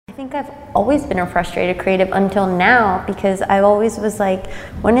think I've always been a frustrated creative until now, because I always was like,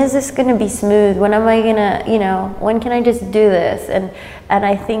 when is this going to be smooth? When am I going to, when can I just do this? And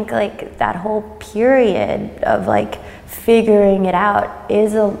I think like that whole period of like figuring it out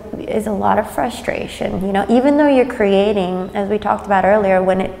is a lot of frustration, even though you're creating, as we talked about earlier,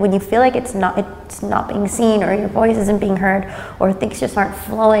 when you feel like it's not being seen, or your voice isn't being heard, or things just aren't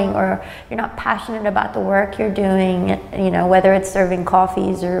flowing, or you're not passionate about the work you're doing, whether it's serving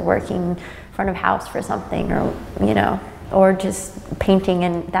coffees or working in front of house for something, or just painting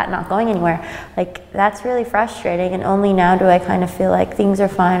and that not going anywhere. Like, that's really frustrating, and only now do I kind of feel like things are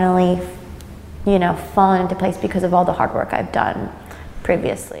finally fallen into place because of all the hard work I've done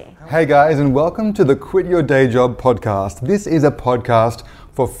previously. Hey guys, and welcome to the Quit Your Day Job podcast. This is a podcast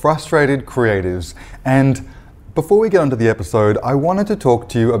for frustrated creatives. And before we get onto the episode, I wanted to talk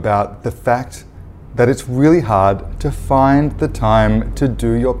to you about the fact that it's really hard to find the time to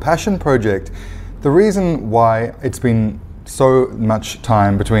do your passion project. The reason why it's been so much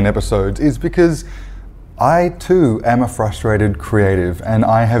time between episodes is because I too am a frustrated creative, and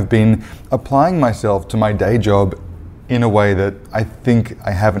I have been applying myself to my day job in a way that I think I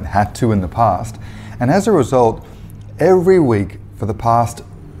haven't had to in the past. And as a result, every week for the past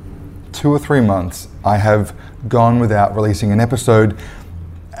 2 or 3 months, I have gone without releasing an episode,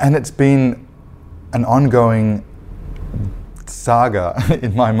 and it's been an ongoing saga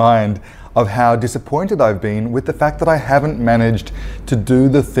in my mind of how disappointed I've been with the fact that I haven't managed to do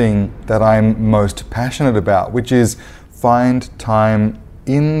the thing that I'm most passionate about, which is find time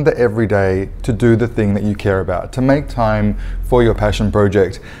in the everyday to do the thing that you care about, to make time for your passion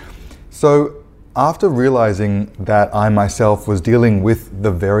project. So after realizing that I myself was dealing with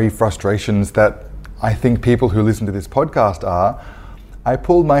the very frustrations that I think people who listen to this podcast are, I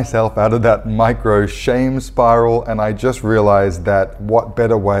pulled myself out of that micro shame spiral, and I just realized that what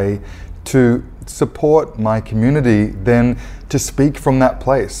better way to support my community than to speak from that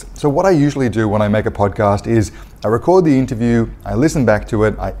place. So what I usually do when I make a podcast is I record the interview, I listen back to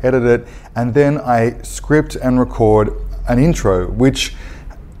it, I edit it, and then I script and record an intro, which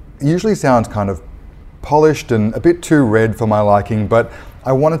usually sounds kind of polished and a bit too red for my liking, but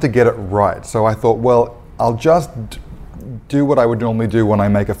I wanted to get it right. So I thought, well, I'll just do what I would normally do when I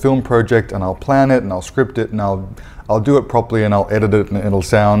make a film project, and I'll plan it and I'll script it and I'll do it properly and I'll edit it and it'll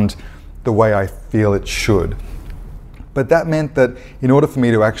sound the way I feel it should. But that meant that in order for me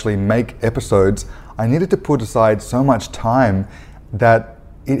to actually make episodes, I needed to put aside so much time that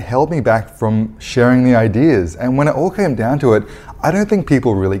it held me back from sharing the ideas. And when it all came down to it, I don't think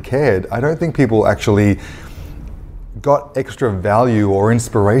people really cared. I don't think people actually got extra value or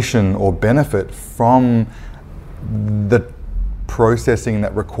inspiration or benefit from the processing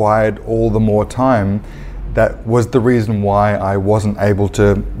that required all the more time. That was the reason why I wasn't able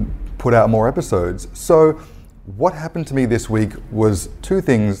to put out more episodes. So what happened to me this week was 2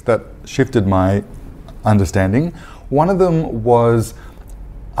 things that shifted my understanding. One of them was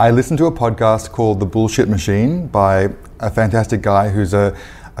I listened to a podcast called The Bullshit Machine by a fantastic guy who's a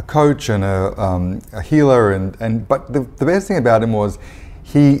coach and a healer, but the best thing about him was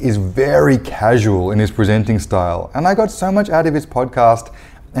he is very casual in his presenting style. And I got so much out of his podcast,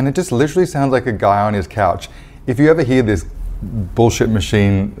 and it just literally sounds like a guy on his couch. If you ever hear this Bullshit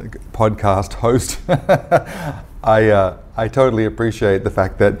Machine podcast host, I totally appreciate the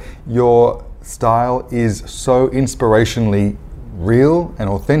fact that your style is so inspirationally real and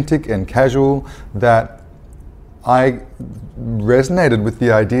authentic and casual that I resonated with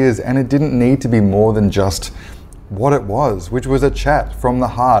the ideas, and it didn't need to be more than just what it was, which was a chat from the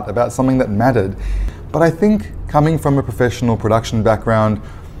heart about something that mattered. But I think coming from a professional production background,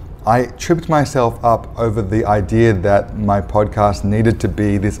 I tripped myself up over the idea that my podcast needed to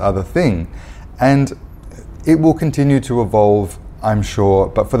be this other thing. And it will continue to evolve, I'm sure,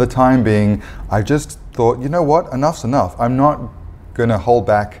 but for the time being, I just thought, you know what, enough's enough. I'm not gonna hold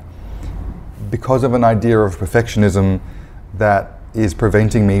back because of an idea of perfectionism that is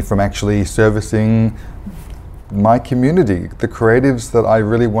preventing me from actually servicing my community, the creatives that I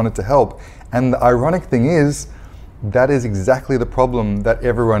really wanted to help. And the ironic thing is, that is exactly the problem that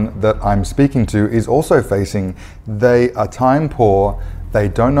everyone that I'm speaking to is also facing. They are time poor, they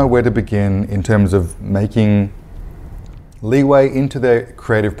don't know where to begin in terms of making leeway into their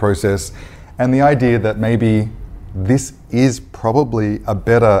creative process, and the idea that maybe this is probably a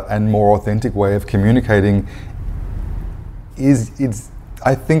better and more authentic way of communicating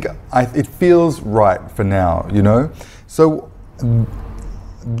it feels right for now, So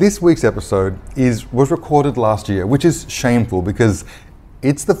this week's episode was recorded last year, which is shameful because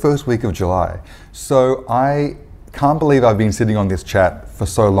it's the first week of July. So I can't believe I've been sitting on this chat for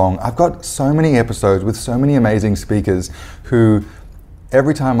so long. I've got so many episodes with so many amazing speakers who,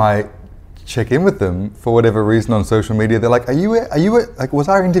 every time I check in with them for whatever reason on social media, they're like, like, was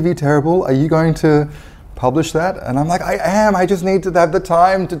our interview terrible? Are you going to publish that? And I'm like, I am. I just need to have the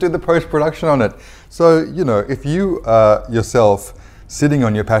time to do the post-production on it. So, you know, if you are yourself sitting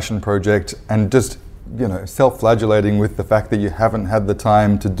on your passion project and just, you know, self-flagellating with the fact that you haven't had the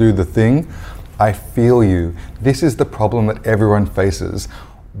time to do the thing, I feel you. This is the problem that everyone faces.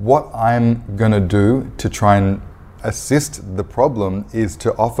 What I'm gonna do to try and assist the problem is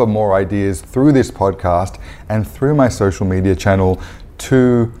to offer more ideas through this podcast and through my social media channel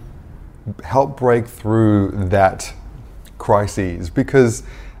to help break through that crises. Because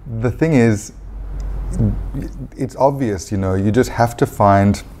the thing is, it's obvious, you know, you just have to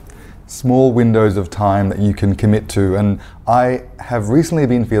find small windows of time that you can commit to. And I have recently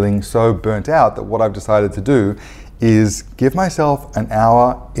been feeling so burnt out that what I've decided to do is give myself an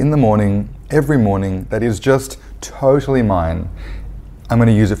hour in the morning, every morning, that is just totally mine. I'm going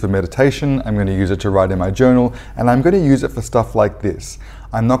to use it for meditation, I'm going to use it to write in my journal, and I'm going to use it for stuff like this.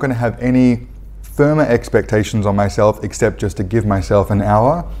 I'm not going to have any firmer expectations on myself except just to give myself an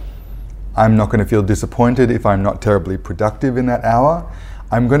hour. I'm not going to feel disappointed if I'm not terribly productive in that hour.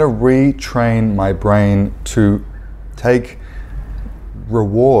 I'm going to retrain my brain to take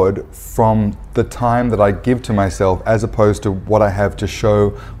reward from the time that I give to myself as opposed to what I have to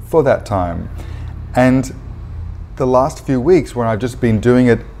show for that time. And the last few weeks when I've just been doing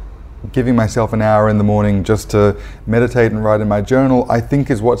it, giving myself an hour in the morning just to meditate and write in my journal, I think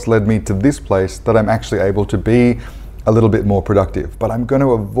is what's led me to this place that I'm actually able to be a little bit more productive. But I'm going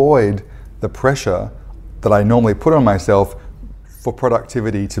to avoid the pressure that I normally put on myself for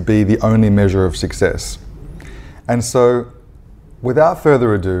productivity to be the only measure of success. And so, without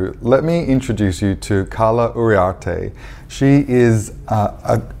further ado, let me introduce you to Carla Uiarte. She is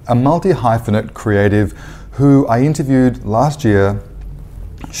a multi-hyphenate creative who I interviewed last year.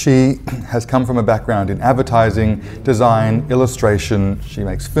 She has come from a background in advertising, design, illustration. She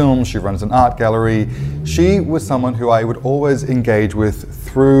makes films, she runs an art gallery. She was someone who I would always engage with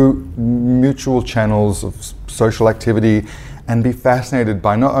through mutual channels of social activity and be fascinated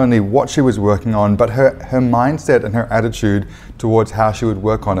by not only what she was working on, but her mindset and her attitude towards how she would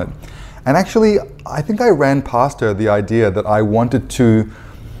work on it. And actually, I think I ran past her the idea that I wanted to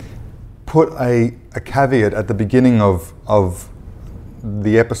put a caveat at the beginning of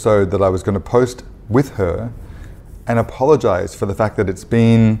the episode that I was going to post with her and apologize for the fact that it's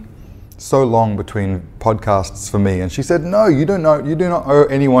been so long between podcasts for me. And she said, no, you do not owe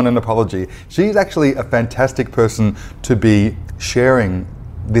anyone an apology. She's actually a fantastic person to be sharing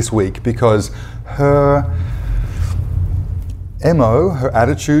this week because her MO, her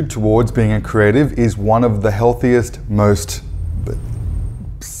attitude towards being a creative, is one of the healthiest, most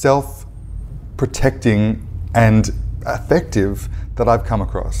self-protecting and effective that I've come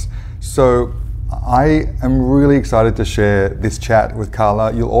across. So I am really excited to share this chat with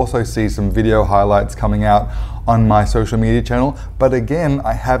Carla. You'll also see some video highlights coming out on my social media channel, but again,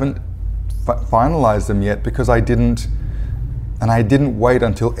 I haven't finalized them yet because I didn't wait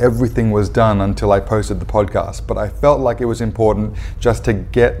until everything was done until I posted the podcast. But I felt like it was important just to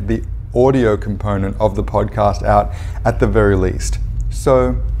get the audio component of the podcast out at the very least.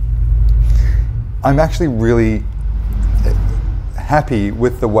 So I'm actually really happy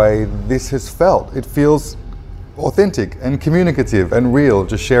with the way this has felt. It feels authentic and communicative and real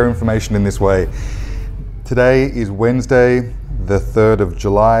to share information in this way. Today is Wednesday, the 3rd of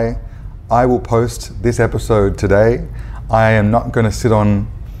July. I will post this episode today. I am not going to sit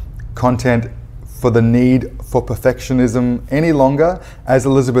on content for the need for perfectionism any longer. As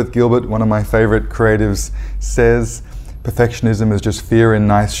Elizabeth Gilbert, one of my favorite creatives, says, perfectionism is just fear in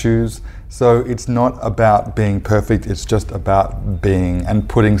nice shoes. So it's not about being perfect, it's just about being and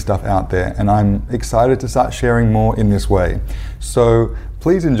putting stuff out there. And I'm excited to start sharing more in this way. So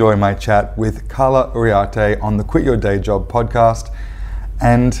please enjoy my chat with Carla Uiarte on the Quit Your Day Job podcast.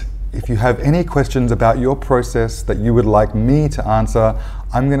 And if you have any questions about your process that you would like me to answer,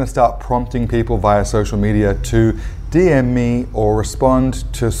 I'm going to start prompting people via social media to DM me or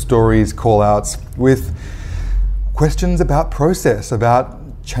respond to stories, call outs with questions about process, about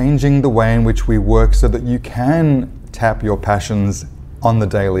changing the way in which we work so that you can tap your passions on the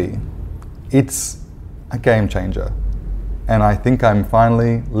daily. It's a game changer. And I think I'm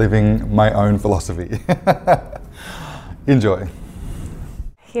finally living my own philosophy. Enjoy.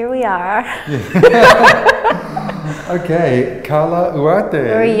 Here we are. Okay, Carla Uiarte.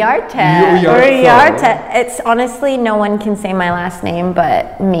 Uiarte. It's honestly, no one can say my last name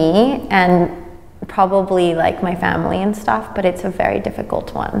but me, and probably like my family and stuff, but it's a very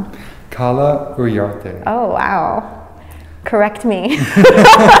difficult one. Carla Uiarte. Oh, wow. Correct me.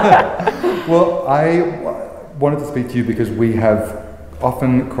 Well, I wanted to speak to you because we have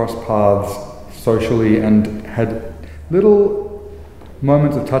often crossed paths socially and had little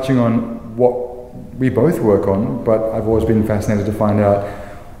moments of touching on what we both work on, but I've always been fascinated to find out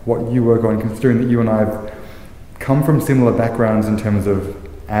what you work on, considering that you and I have come from similar backgrounds in terms of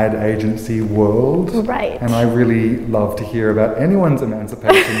ad agency world. Right. And I really love to hear about anyone's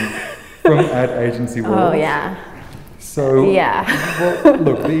emancipation from ad agency world. Oh, yeah. So, yeah. Well,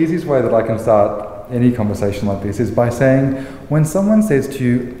 look, the easiest way that I can start any conversation like this is by saying, when someone says to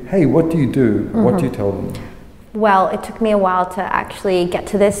you, hey, what do you do? What do you tell them? Well, it took me a while to actually get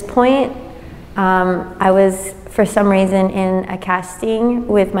to this point. I was, for some reason, in a casting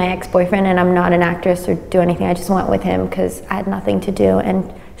with my ex-boyfriend, and I'm not an actress or do anything. I just went with him because I had nothing to do.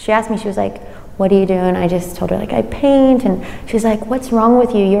 And she asked me, she was like, what do you do? And I just told her, like, I paint. And she's like, what's wrong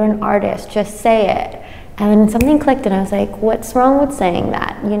with you? You're an artist, just say it. And something clicked, and I was like, what's wrong with saying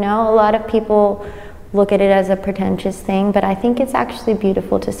that? You know, a lot of people look at it as a pretentious thing, but I think it's actually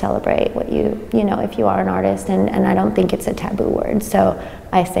beautiful to celebrate what you know, if you are an artist, and I don't think it's a taboo word, so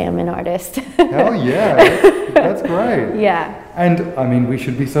I say I'm an artist. Hell yeah, that's great. Yeah. And I mean, we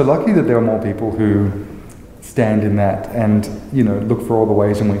should be so lucky that there are more people who stand in that and, you know, look for all the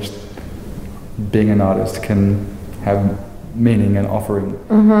ways in which being an artist can have meaning and offering.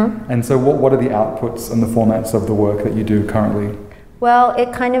 And so what are the outputs and the formats of the work that you do currently? Well,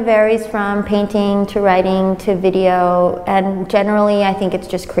 it kind of varies from painting to writing to video, and generally I think it's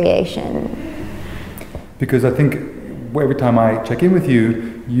just creation. Because I think every time I check in with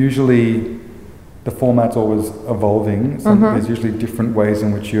you, usually the format's always evolving. So there's usually different ways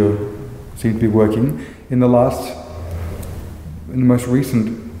in which you seem to be working. In the most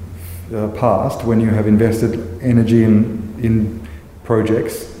recent past, when you have invested energy in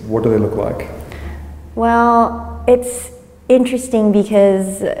projects, what do they look like? Well, it's interesting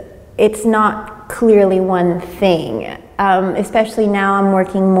because it's not clearly one thing. Especially now I'm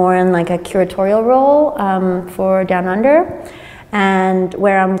working more in like a curatorial role for Down Under, and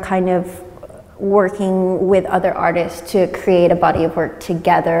where I'm kind of working with other artists to create a body of work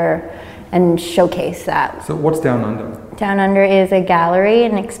together and showcase that. So what's Down Under? Down Under is a gallery,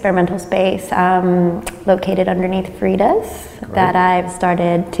 an experimental space located underneath Frida's that I've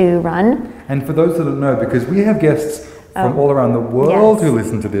started to run. And for those that don't know, because we have guests from all around the world who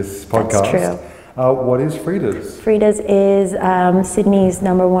listen to this podcast. That's true. What is Frida's? Frida's is Sydney's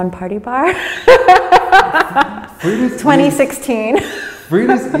 #1 party bar. Frida's 2016.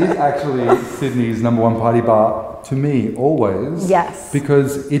 Frida's is actually Sydney's #1 party bar to me, always. Yes.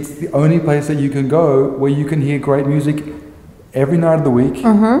 Because it's the only place that you can go where you can hear great music every night of the week.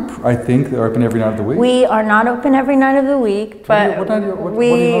 I think they're open every night of the week. We are not open every night of the week, but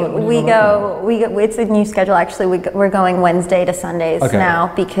it's a new schedule actually. We're going Wednesday to Sundays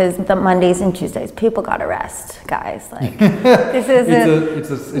now, because the Mondays and Tuesdays people got to rest, guys. Like this is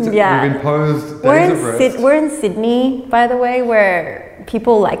we've imposed days of rest. We're in Sydney, by the way, where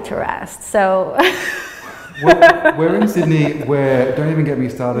people like to rest. So we're in Sydney where, don't even get me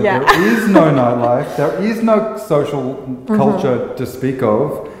started, there is no nightlife, there is no social culture to speak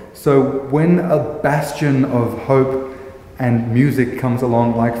of. So when a bastion of hope and music comes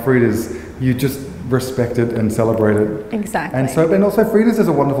along like Frida's, you just respect it and celebrate it. Exactly. And also Frida's does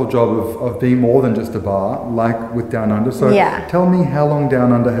a wonderful job of being more than just a bar, like with Down Under. So tell me how long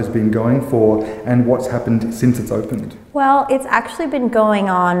Down Under has been going for and what's happened since it's opened. Well, it's actually been going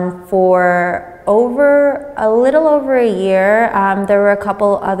on for a little over a year. There were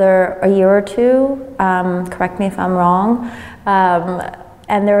a year or two, correct me if I'm wrong,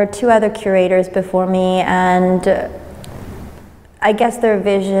 and there were 2 other curators before me, and I guess their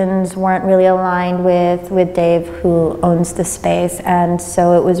visions weren't really aligned with Dave, who owns the space, and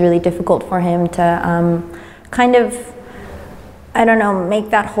so it was really difficult for him to kind of, I don't know, make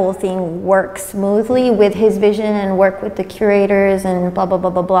that whole thing work smoothly with his vision and work with the curators and blah, blah, blah,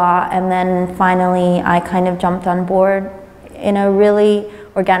 blah, blah. And then finally, I kind of jumped on board in a really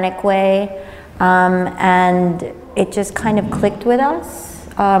organic way, and it just kind of clicked with us.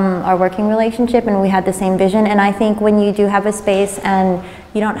 Our working relationship, and we had the same vision. And I think when you do have a space and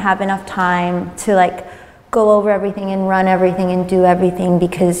you don't have enough time to like go over everything and run everything and do everything,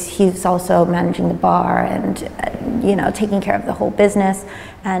 because he's also managing the bar and you know, taking care of the whole business,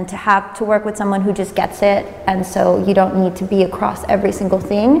 and to have to work with someone who just gets it, and so you don't need to be across every single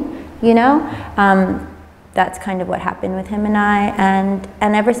thing, you know, that's kind of what happened with him and I. And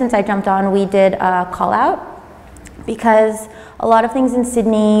ever since I jumped on, we did a call out, because a lot of things in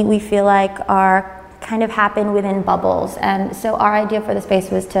Sydney we feel like are kind of happen within bubbles. And so our idea for the space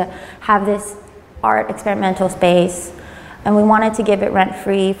was to have this art experimental space, and we wanted to give it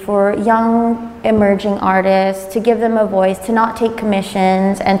rent-free for young emerging artists, to give them a voice, to not take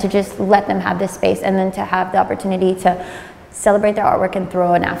commissions, and to just let them have this space, and then to have the opportunity to celebrate their artwork and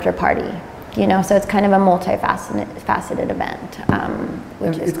throw an after party. You know, so it's kind of a multifaceted event,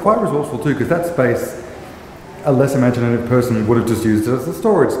 which is it's quite resourceful too, because that space, a less imaginative person would have just used it as a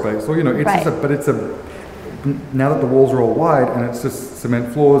storage space, or it's right. now that the walls are all wide and it's just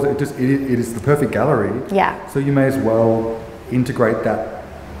cement floors, it is the perfect gallery. Yeah. So you may as well integrate that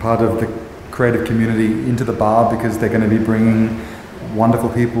part of the creative community into the bar, because they're going to be bringing wonderful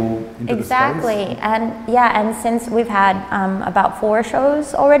people into the space. Exactly. And since we've had about 4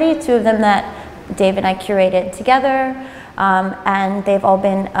 shows already, 2 of them that Dave and I curated together, and they've all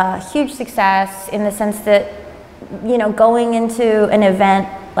been a huge success in the sense that, going into an event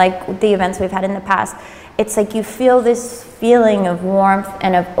like the events we've had in the past, it's like you feel this feeling of warmth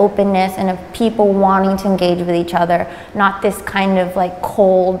and of openness and of people wanting to engage with each other, not this kind of like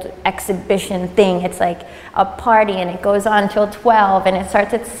cold exhibition thing. It's like a party and it goes on till 12 and it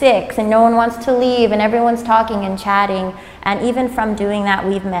starts at 6 and no one wants to leave and everyone's talking and chatting. And even from doing that,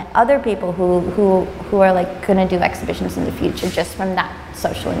 we've met other people who are like gonna do exhibitions in the future just from that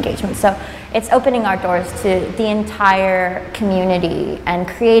social engagement. So it's opening our doors to the entire community and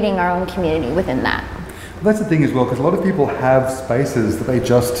creating our own community within that. Well, that's the thing as well, because a lot of people have spaces that they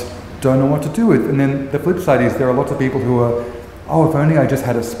just don't know what to do with. And then the flip side is there are lots of people who are, oh, if only I just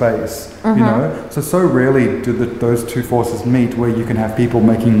had a space, So rarely do those two forces meet, where you can have people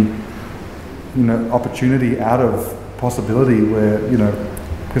making, opportunity out of possibility, where,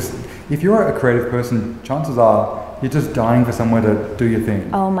 because if you're a creative person, chances are you're just dying for somewhere to do your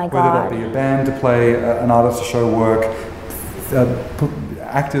thing. Oh my God. Whether that be a band to play, an artist to show work,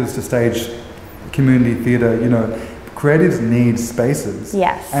 actors to stage community theatre, creatives need spaces.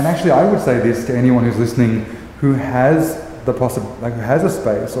 Yes. And actually I would say this to anyone who's listening who has who has a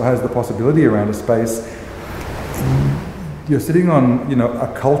space or has the possibility around a space. You're sitting on,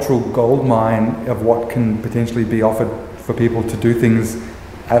 a cultural gold mine of what can potentially be offered for people to do things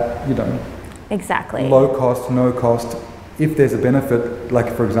at, exactly. low cost, no cost. If there's a benefit,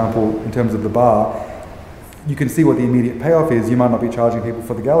 like for example, in terms of the bar, you can see what the immediate payoff is. You might not be charging people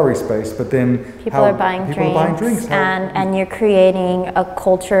for the gallery space, but then people are buying drinks. And you're creating a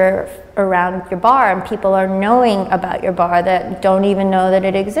culture around your bar, and people are knowing about your bar that don't even know that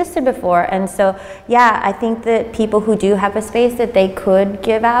it existed before. And so, I think that people who do have a space that they could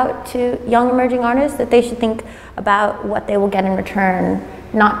give out to young emerging artists, that they should think about what they will get in return.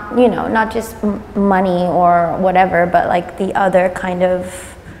 Not just money or whatever, but like the other kind of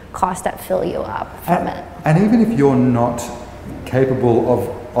costs that fill you up from it. And even if you're not capable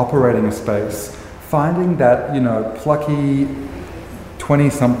of operating a space, finding that, plucky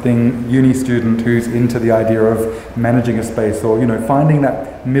 20-something uni student who's into the idea of managing a space, or, finding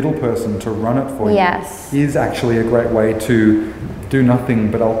that middle person to run it for Yes. you is actually a great way to do nothing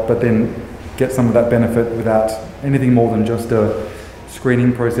but then get some of that benefit without anything more than just a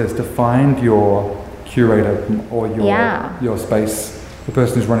screening process to find your curator or your space, the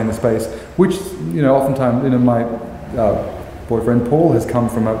person who's running the space, which, oftentimes, my boyfriend Paul has come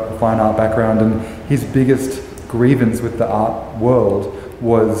from a fine art background, and his biggest grievance with the art world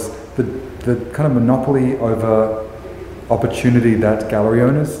was the kind of monopoly over opportunity that gallery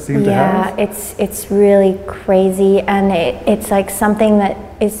owners seem to have. Yeah, it's really crazy, and it's like something that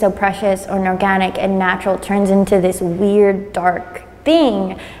is so precious and organic and natural turns into this weird, dark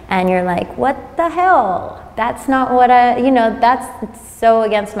thing, and you're like, what the hell? That's not what that's so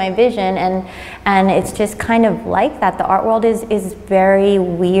against my vision, and it's just kind of like that. The art world is very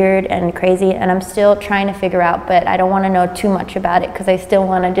weird and crazy, and I'm still trying to figure out, but I don't want to know too much about it because I still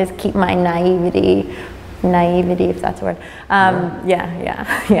want to just keep my naivety, if that's a word.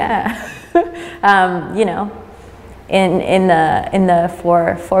 In the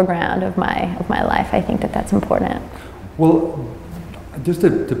foreground of my life. I think that's important. Well, just to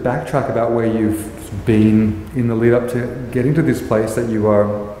backtrack about where you've been in the lead up to getting to this place that you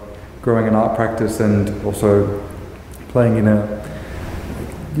are growing an art practice and also playing in a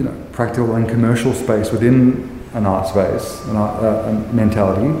practical and commercial space within an art space, a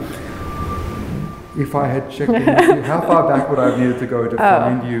mentality. If I had checked in with you, how far back would I have needed to go to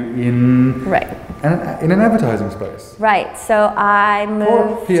find you in in an advertising space? Right. So I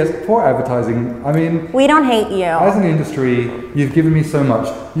moved. Poor advertising. I mean, we don't hate you. As an industry, you've given me so much.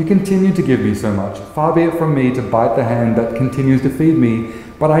 You continue to give me so much. Far be it from me to bite the hand that continues to feed me.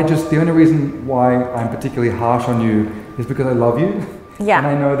 But the only reason why I'm particularly harsh on you is because I love you. Yeah. And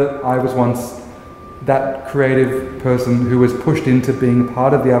I know that I was once that creative person who was pushed into being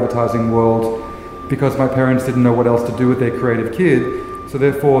part of the advertising world because my parents didn't know what else to do with their creative kid. So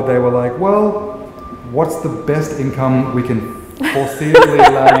therefore they were like, well, what's the best income we can foreseeably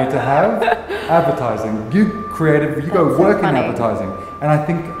allow you to have? Advertising. You creative, you go work in advertising. And I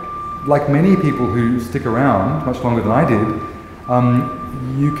think, like many people who stick around much longer than I did,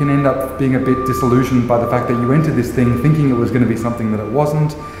 you can end up being a bit disillusioned by the fact that you entered this thing thinking it was going to be something that it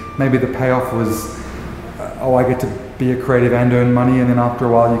wasn't. Maybe the payoff was, I get to be a creative and earn money, and then after a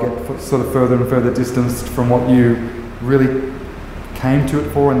while you get sort of further and further distanced from what you really came to it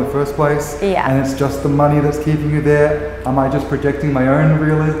for in the first place. Yeah. And it's just the money that's keeping you there. Am I just projecting my own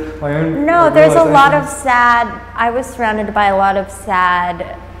No, there's a lot of sad, I was surrounded by a lot of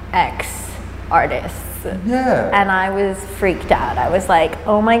sad ex-artists. Yeah. And I was freaked out. I was like,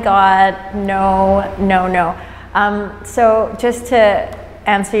 oh my God, no. So just to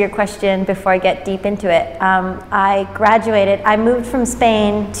answer your question before I get deep into it, I graduated, I moved from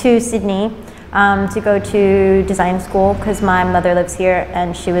Spain to Sydney to go to design school because my mother lives here,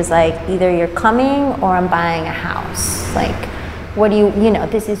 and she was like, either you're coming or I'm buying a house. Like, what do you know,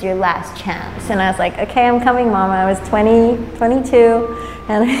 this is your last chance. And I was like, okay, I'm coming, Mom. I was 22,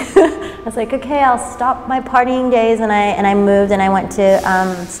 and I was like, okay, I'll stop my partying days. And I moved and I went to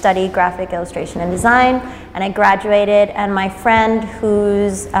study graphic illustration and design, and I graduated. And my friend,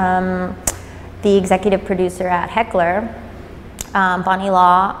 who's the executive producer at Heckler, Bonnie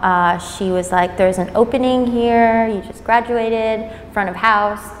Law, she was like, there's an opening here, you just graduated, front of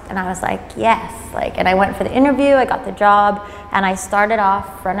house. And I was like, yes. Like, and I went for the interview, I got the job, and I started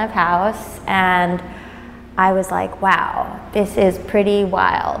off front of house, and I was like, wow, this is pretty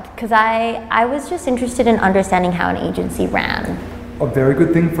wild. Because I was just interested in understanding how an agency ran. A very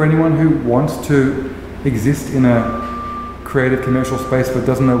good thing for anyone who wants to exist in a creative commercial space but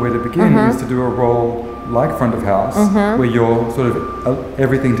doesn't know where to begin is to do a role like front of house, where you're sort of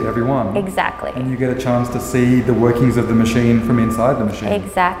everything to everyone. Exactly. And you get a chance to see the workings of the machine from inside the machine.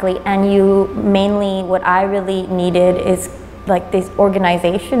 Exactly. And you mainly, what I really needed is like these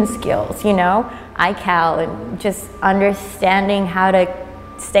organization skills, you know, iCal, and just understanding how to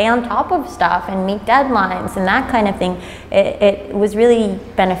stay on top of stuff and meet deadlines and that kind of thing. It was really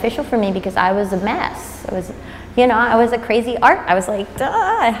beneficial for me because I was a mess. I was a crazy art. I was like, duh,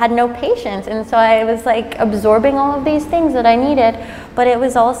 I had no patience. And so I was like absorbing all of these things that I needed. But it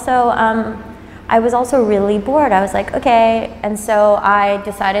was also, I was also really bored. I was like, okay. And so I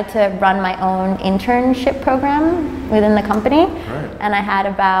decided to run my own internship program within the company. Right. And I had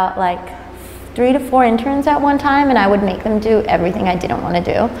about like 3 to 4 interns at one time, and I would make them do everything I didn't want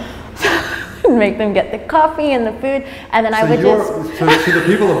to do. Make them get the coffee and the food, and then So the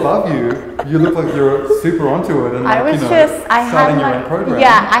people above you look like you're super onto it, and starting your own program.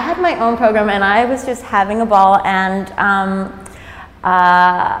 Yeah, I had my own program, and I was just having a ball. And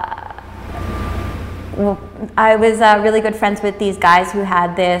I was really good friends with these guys who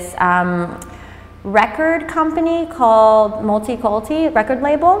had this record company called Multiculti record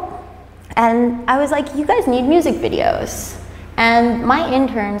label, and I was like, you guys need music videos. And my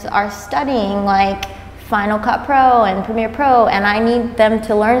interns are studying like Final Cut Pro and Premiere Pro, and I need them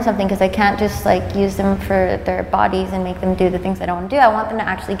to learn something because I can't just like use them for their bodies and make them do the things I don't want to do. I want them to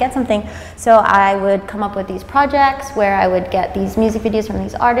actually get something. So I would come up with these projects where I would get these music videos from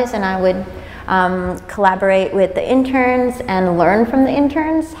these artists, and I would collaborate with the interns and learn from the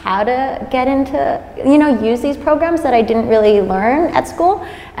interns how to get into, use these programs that I didn't really learn at school.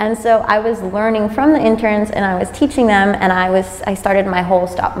 And so I was learning from the interns, and I was teaching them, and I started my whole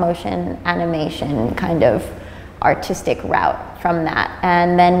stop motion animation kind of artistic route from that.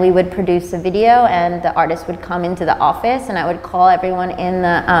 And then we would produce a video, and the artist would come into the office, and I would call everyone in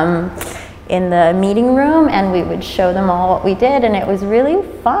the meeting room, and we would show them all what we did, and it was really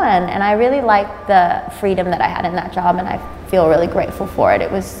fun. And I really liked the freedom that I had in that job, and I feel really grateful for it.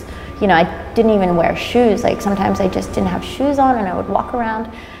 It was, I didn't even wear shoes. Like sometimes I just didn't have shoes on, and I would walk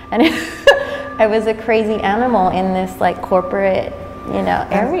around, and I was a crazy animal in this like corporate,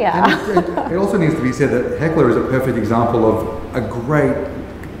 area. And it also needs to be said that Heckler is a perfect example of a great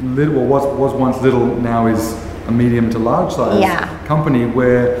little, was once little, now is a medium to large size company,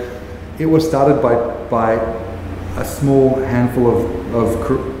 where it was started by a small handful of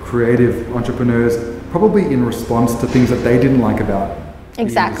creative entrepreneurs, probably in response to things that they didn't like about the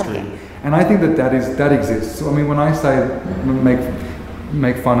industry. And I think that exists. So, I mean, when I say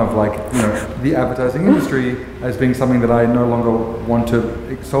make fun of the advertising industry as being something that I no longer want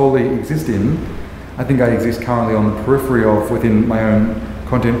to solely exist in, I think I exist currently on the periphery of within my own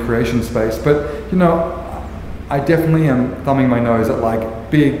content creation space. But I definitely am thumbing my nose at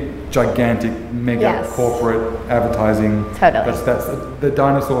like big gigantic, mega corporate advertising. Totally. That's the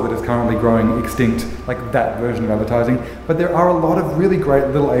dinosaur that is currently growing extinct, like that version of advertising. But there are a lot of really great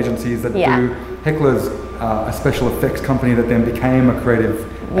little agencies that do. Heckler's a special effects company that then became a creative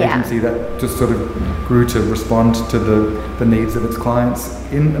agency that just sort of grew to respond to the needs of its clients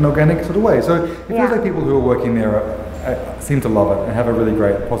in an organic sort of way. So it feels like people who are working there seem to love it and have a really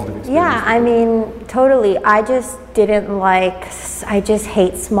great positive experience. Yeah, I mean, totally. I just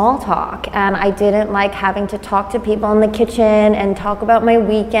hate small talk, and I didn't like having to talk to people in the kitchen and talk about my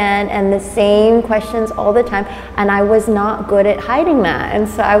weekend and the same questions all the time, and I was not good at hiding that. And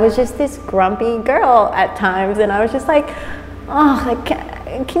so I was just this grumpy girl at times, and I was just like,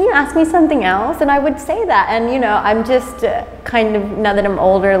 can you ask me something else? And I would say that, and I'm just kind of, now that I'm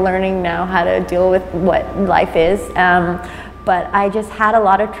older, learning now how to deal with what life is, but I just had a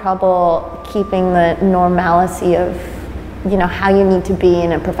lot of trouble keeping the normalcy of how you need to be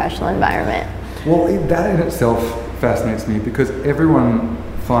in a professional environment. Well, that in itself fascinates me, because everyone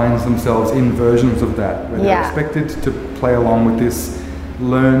finds themselves in versions of that where they're expected to play along with this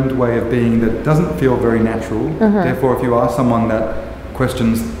learned way of being that doesn't feel very natural. Therefore, if you are someone that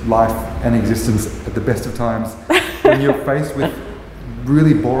questions life and existence at the best of times, when you're faced with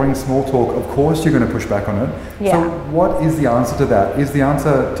really boring small talk, of course you're going to push back on it. So what is the answer to that? Is the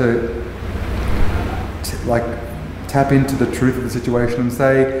answer to like tap into the truth of the situation and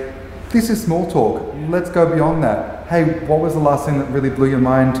say, this is small talk, let's go beyond that? Hey, what was the last thing that really blew your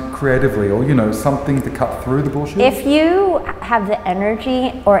mind creatively, or something to cut through the bullshit? If you have the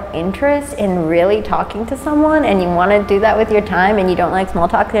energy or interest in really talking to someone and you want to do that with your time and you don't like small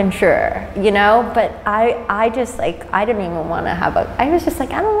talk, then sure, but I just I didn't even want to I was just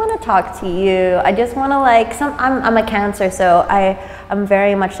like, I don't want to talk to you. I just want to I'm a Cancer, so I'm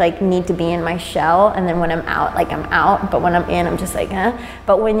very much need to be in my shell, and then when I'm out, I'm out, but when I'm in, I'm just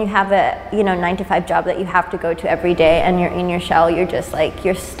But when you have a 9-to-5 job that you have to go to every day and you're in your shell, you're just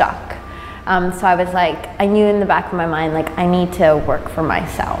you're stuck. So I was I knew in the back of my mind, I need to work for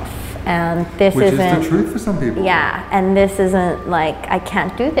myself, and this Which isn't is the truth for some people. Yeah, and this isn't I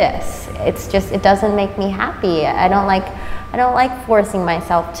can't do this. It's just, it doesn't make me happy. I don't like forcing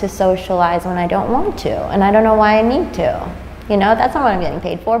myself to socialize when I don't want to, and I don't know why I need to. That's not what I'm getting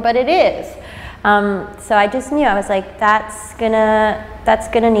paid for, but it is. So I just knew, I was that's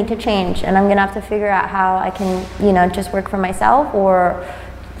gonna need to change, and I'm gonna have to figure out how I can, just work for myself, or,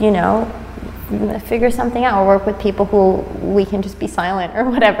 figure something out, or work with people who we can just be silent or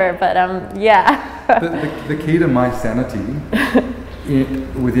whatever. But the key to my sanity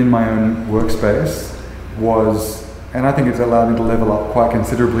within my own workspace was, and I think it's allowed me to level up quite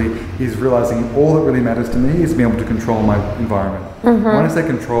considerably, is realizing all that really matters to me is being able to control my environment. When I say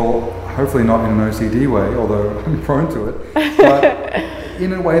control, hopefully not in an OCD way, although I'm prone to it, but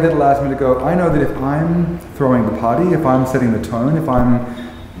in a way that allows me to go, I know that if I'm throwing the party, if I'm setting the tone, if I'm,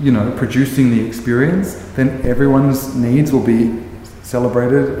 producing the experience, then everyone's needs will be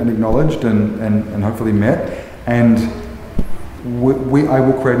celebrated and acknowledged and hopefully met. And I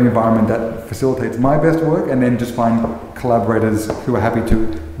will create an environment that facilitates my best work, and then just find collaborators who are happy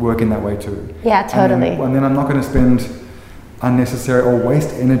to work in that way too. Yeah, totally. And then I'm not going to spend unnecessary or waste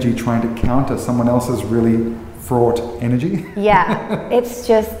energy trying to counter someone else's really fraught energy. Yeah, it's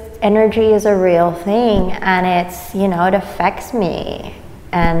just, energy is a real thing, and it's, it affects me,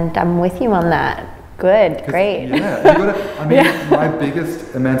 and I'm with you on that. Good, great. Yeah, my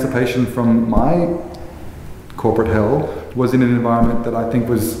biggest emancipation from my corporate hell was in an environment that I think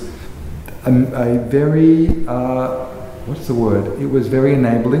was a very, what's the word? It was very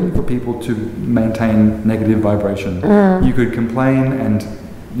enabling for people to maintain negative vibration. You could complain and,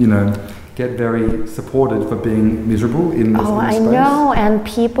 get very supported for being miserable in this space. I know, and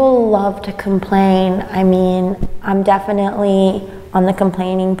people love to complain. I mean, I'm definitely on the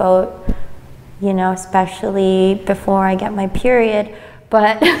complaining boat, especially before I get my period,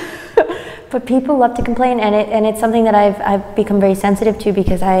 but but people love to complain, and it's something that I've become very sensitive to,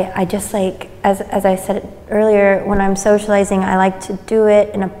 because I just as I said earlier, when I'm socializing, I like to do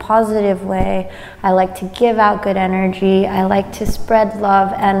it in a positive way. I like to give out good energy. I like to spread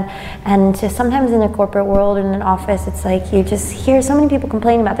love, and to sometimes in the corporate world, in an office, it's you just hear so many people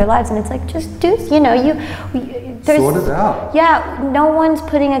complain about their lives, and it's just do, sort it out. Yeah, no one's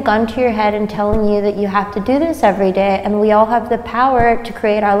putting a gun to your head and telling you that you have to do this every day, and we all have the power to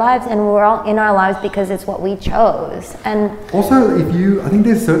create our lives, and we're all in our lives because it's what we chose. And also, I think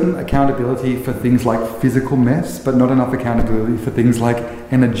there's certain accountability for things like physical mess, but not enough accountability for things like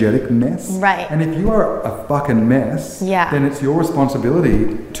energetic mess. Right. And if you are a fucking mess, then it's your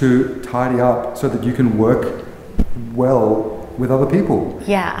responsibility to tidy up so that you can work well with other people.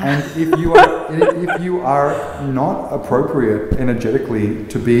 Yeah. And if you are not appropriate energetically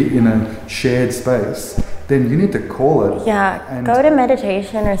to be in a shared space, then you need to call it. Yeah, and go to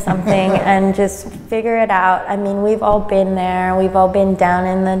meditation or something and just figure it out. I mean, we've all been there. We've all been down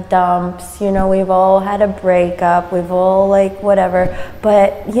in the dumps. You know, we've all had a breakup. We've all like whatever.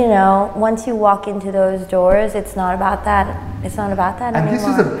 But, you know, once you walk into those doors, it's not about that. It's not about that and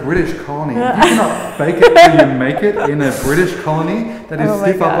anymore. this is a British colony. If you cannot fake it till you make it in a British colony that is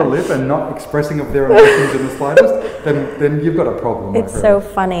stiff upper lip and not expressing of their emotions in the slightest, then you've got a problem. It's so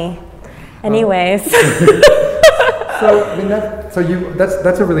funny. Anyways. So I mean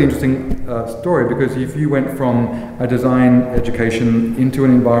that's a really interesting story, because if you went from a design education into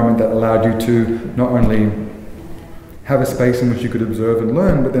an environment that allowed you to not only have a space in which you could observe and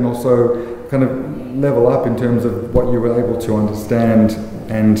learn, but then also kind of level up in terms of what you were able to understand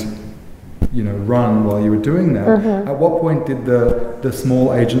and, you know, run while you were doing that. Mm-hmm. At what point did the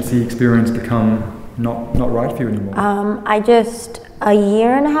small agency experience become not right for you anymore? A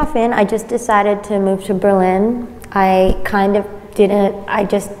year and a half in, I just decided to move to Berlin. I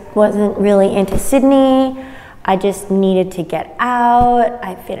just wasn't really into Sydney. I just needed to get out.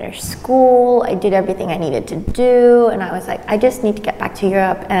 I finished school. I did everything I needed to do. And I was like, I just need to get back to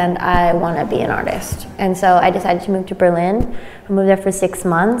Europe and I want to be an artist. And so I decided to move to Berlin. I moved there for 6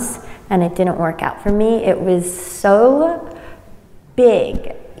 months and it didn't work out for me. It was so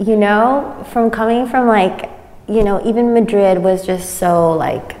big, you know, coming from like, you know, even Madrid was just so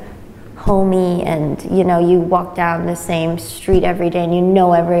like homey, and you know, you walk down the same street every day and you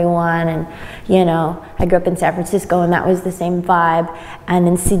know everyone, and you know, I grew up in San Francisco and that was the same vibe, and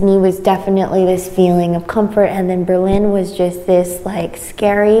then Sydney was definitely this feeling of comfort, and then Berlin was just this like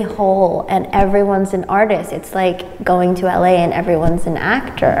scary hole, and everyone's an artist. It's like going to LA and everyone's an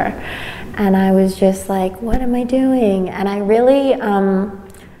actor, and I was just like, what am I doing? And I really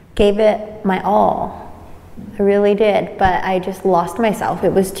gave it my all. I really did, but I just lost myself.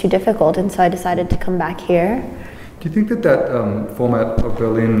 It was too difficult, and so I decided to come back here. Do you think that format of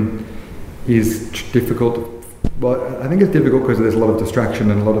Berlin is difficult? Well, I think it's difficult because there's a lot of distraction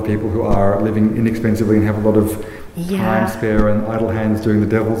and a lot of people who are living inexpensively and have a lot of time spare and idle hands doing the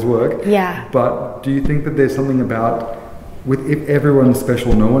devil's work. Yeah. But do you think that there's something about, if everyone's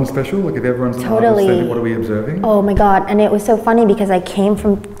special, no one's special? Like if everyone's an artist, then what are we observing? Oh my God. And it was so funny because I came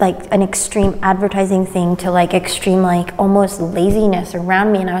from like an extreme advertising thing to like extreme like almost laziness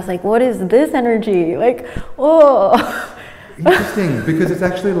around me, and I was like, what is this energy? Like, oh. Interesting, because it's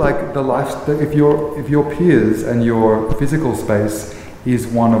actually like the life that if your peers and your physical space is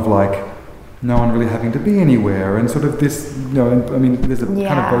one of like no one really having to be anywhere, and sort of this, you know, I mean, there's a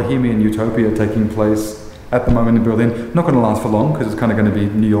kind of bohemian utopia taking place at the moment in Berlin. Not going to last for long because it's kind of going to be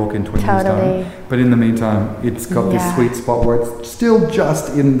New York in 20 years time. But in the meantime, it's got this sweet spot where it's still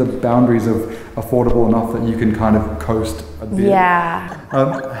just in the boundaries of affordable enough that you can kind of coast a bit. Yeah.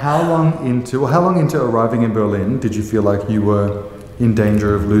 How long into arriving in Berlin did you feel like you were in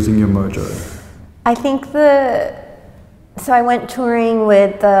danger of losing your mojo? I think so I went touring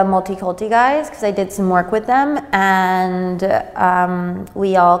with the Multiculti guys because I did some work with them, and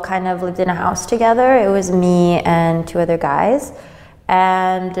we all kind of lived in a house together. It was me and 2 other guys,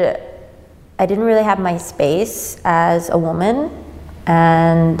 and I didn't really have my space as a woman,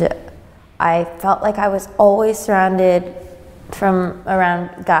 and I felt like I was always surrounded from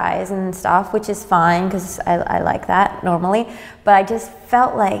around guys and stuff, which is fine because I like that normally, but I just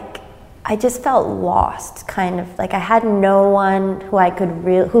felt lost, kind of like I had no one who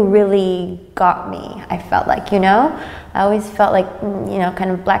who really got me. I felt like, you know, I always felt like, you know,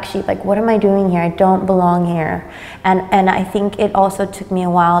 kind of black sheep, like what am I doing here? I don't belong here. And I think it also took me a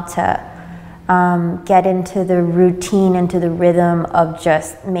while to get into the routine, into the rhythm of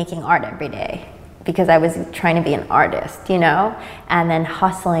just making art every day, because I was trying to be an artist, you know, and then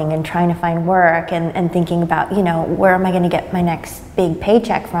hustling and trying to find work and thinking about, you know, where am I going to get my next big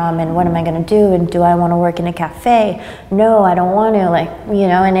paycheck from, and what am I going to do, and do I want to work in a cafe? No, I don't want to, like, you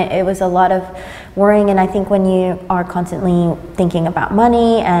know, and it was a lot of worrying. And I think when you are constantly thinking about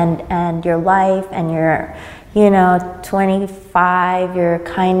money and your life, and you're, you know, 25, you're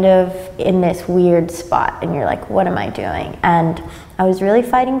kind of in this weird spot, and you're like, what am I doing? And I was really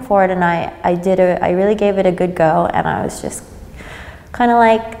fighting for it, and I really gave it a good go, and I was just kind of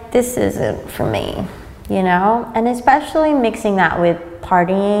like, this isn't for me, you know? And especially mixing that with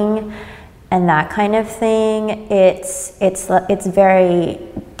partying and that kind of thing, it's very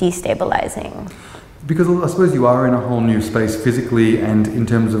destabilizing. Because I suppose you are in a whole new space physically, and in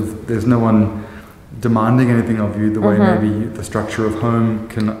terms of there's no one demanding anything of you the way maybe the structure of home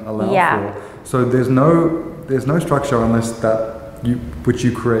can allow for. So there's there's no structure unless which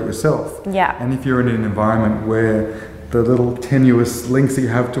you create yourself. Yeah. And if you're in an environment where the little tenuous links that you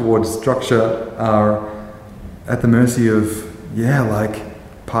have towards structure are at the mercy of, like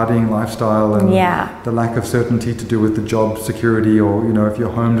partying lifestyle and the lack of certainty to do with the job security, or, if your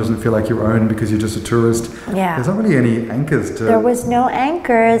home doesn't feel like your own because you're just a tourist. Yeah. There's not really any anchors to... There was no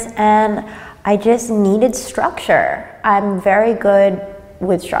anchors, and I just needed structure. I'm very good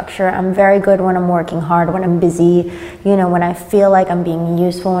with structure. I'm very good when I'm working hard, when I'm busy, when I feel like I'm being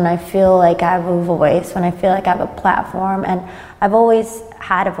useful, when I feel like I have a voice, when I feel like I have a platform. And I've always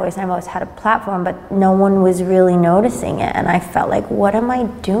had a voice and I've always had a platform, but no one was really noticing it. And I felt like, what am I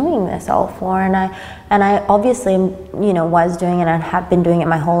doing this all for? And I obviously, was doing it and have been doing it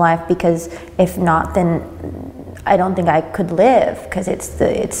my whole life, because if not, then I don't think I could live, because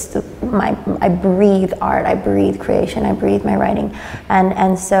I breathe art, I breathe creation, I breathe my writing,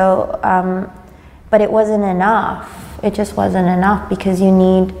 and so, but it wasn't enough. It just wasn't enough, because you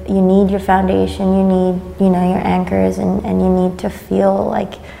need your foundation, you need your anchors, and you need to feel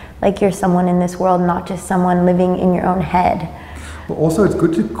like you're someone in this world, not just someone living in your own head. Well, also it's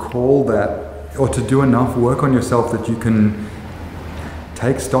good to call that, or to do enough work on yourself that you can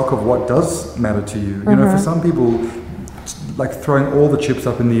take stock of what does matter to you. For some people, like throwing all the chips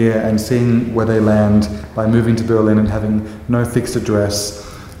up in the air and seeing where they land by moving to Berlin and having no fixed address,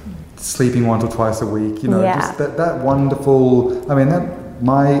 sleeping once or twice a week, just that wonderful, that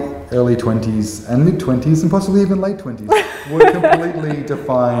my early 20s and mid 20s and possibly even late 20s were completely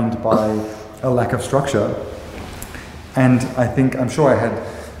defined by a lack of structure. And I'm sure I had,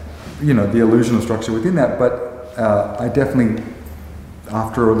 the illusion of structure within that, but I definitely,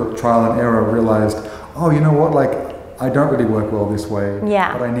 after a trial and error, realized, I don't really work well this way.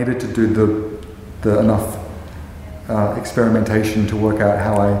 Yeah. But I needed to do the enough experimentation to work out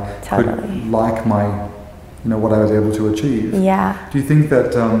how I could like my, what I was able to achieve. Yeah. Do you think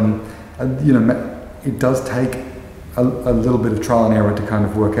that, it does take a little bit of trial and error to kind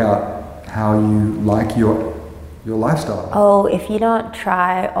of work out how you like your lifestyle? Oh, if you don't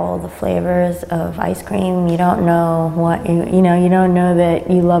try all the flavors of ice cream, you don't know what you don't know that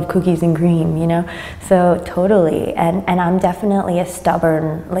you love cookies and cream, So totally. And I'm definitely a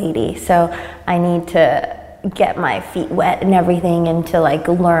stubborn lady. So I need to get my feet wet and everything, and to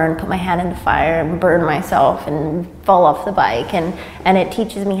learn, put my hand in the fire and burn myself and fall off the bike. And it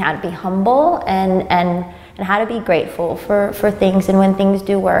teaches me how to be humble and how to be grateful for things. And when things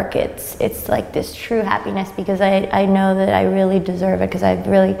do work, it's like this true happiness, because I know that I really deserve it, because I've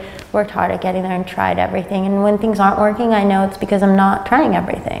really worked hard at getting there and tried everything. And when things aren't working, I know it's because I'm not trying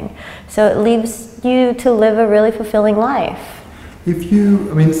everything. So it leaves you to live a really fulfilling life.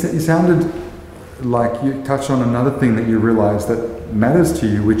 It sounded like you touched on another thing that you realize that matters to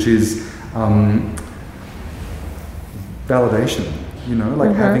you, which is validation.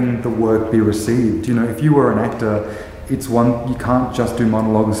 Having the work be received. If you were an actor, you can't just do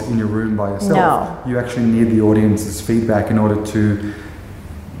monologues in your room by yourself. No. You actually need the audience's feedback in order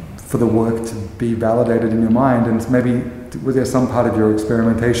for the work to be validated in your mind. And maybe was there some part of your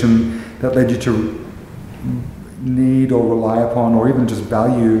experimentation that led you to need or rely upon, or even just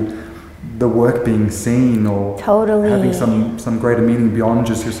value the work being seen, or having some greater meaning beyond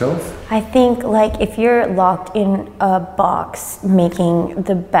just yourself? I think if you're locked in a box making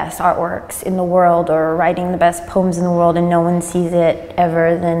the best artworks in the world, or writing the best poems in the world, and no one sees it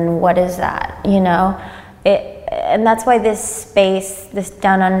ever, then what is that? And that's why this space, this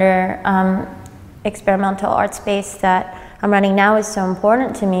down under experimental art space that I'm running now, is so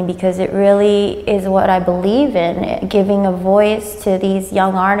important to me, because it really is what I believe in, giving a voice to these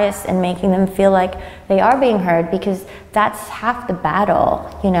young artists and making them feel like they are being heard, because that's half the battle,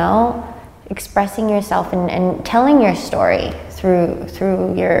 expressing yourself and telling your story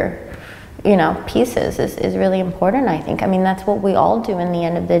through your pieces is really important, I think. That's what we all do in the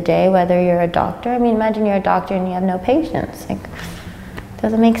end of the day, whether you're a doctor. Imagine you're a doctor and you have no patients. It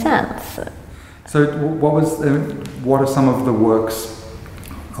doesn't make sense. So what are some of the works,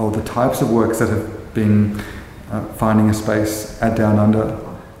 or the types of works, that have been finding a space at Down Under?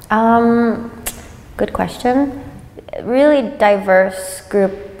 Good question. Really diverse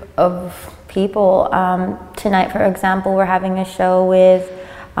group of people. Tonight, for example, we're having a show with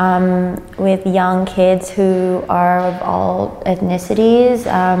young kids who are of all ethnicities,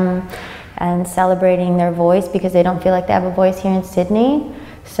 and celebrating their voice, because they don't feel like they have a voice here in Sydney.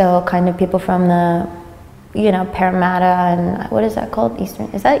 So kind of people from the, Parramatta and what is that called?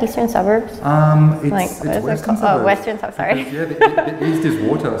 Is that Eastern Suburbs? It's Western Suburbs. Oh, Western Suburbs, sorry. The East is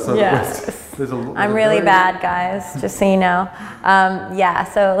water, so yeah. the I'm really bad, guys, just so you know. Yeah,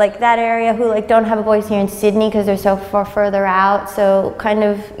 so like that area who like don't have a voice here in Sydney because they're so far further out. So kind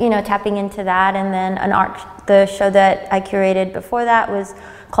of, you know, tapping into that. And then the show that I curated before that was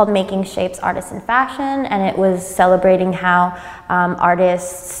called Making Shapes, Artists in Fashion, and it was celebrating how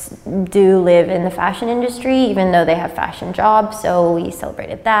artists do live in the fashion industry even though they have fashion jobs, so we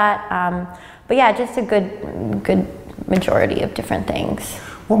celebrated that. But yeah, just a good majority of different things.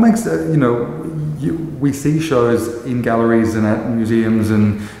 What makes, we see shows in galleries and at museums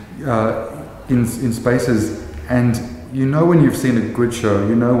and in spaces, and you know when you've seen a good show,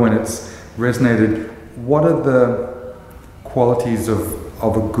 you know when it's resonated. What are the qualities of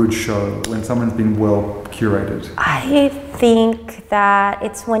a good show when someone's been well curated? I think that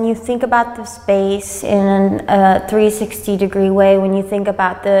it's when you think about the space in a 360 degree way, when you think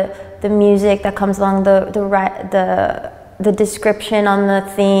about the music that comes along, the description on the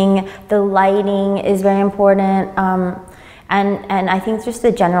thing, the lighting is very important, and I think just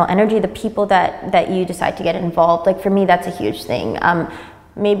the general energy, the people that you decide to get involved. Like for me, that's a huge thing.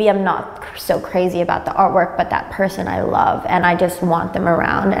 Maybe I'm not so crazy about the artwork, but that person I love, and I just want them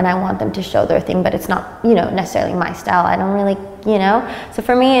around, and I want them to show their thing, but it's not, necessarily my style. I don't really, So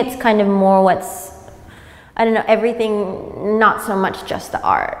for me, it's kind of more everything, not so much just the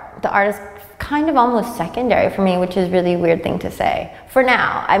art. The art is kind of almost secondary for me, which is really a weird thing to say. For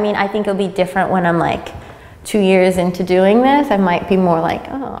now, I think it'll be different when I'm like 2 years into doing this. I might be more like,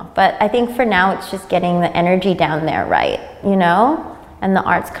 oh, but I think for now, it's just getting the energy down there right, And the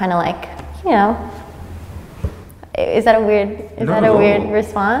art's kind of like, is that a weird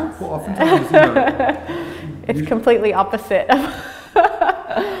response? Well, oftentimes, it's completely opposite.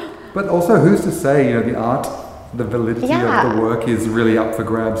 But also, who's to say, the art, the validity of the work is really up for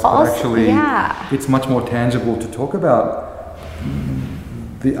grabs, but actually it's much more tangible to talk about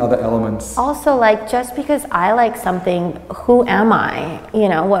the other elements. Also, like, just because I like something, who am I?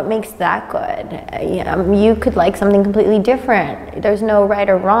 What makes that good? You could like something completely different. There's no right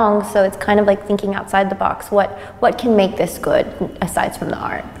or wrong, so it's kind of like thinking outside the box. What can make this good aside from the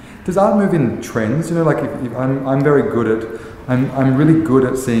art? Does art move in trends? Like if I'm really good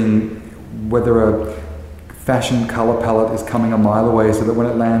at seeing whether a fashion color palette is coming a mile away, so that when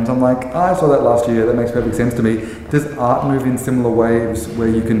it lands, I'm like, I saw that last year, that makes perfect sense to me. Does art move in similar waves where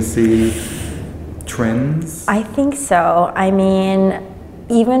you can see trends? I think so.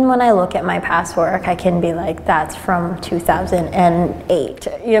 Even when I look at my past work, I can be like, that's from 2008,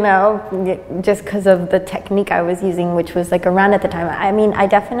 just because of the technique I was using, which was like around at the time. I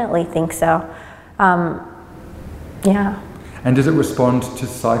definitely think so. Yeah. And does it respond to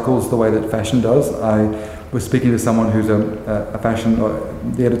cycles the way that fashion does? I was speaking to someone who's a fashion,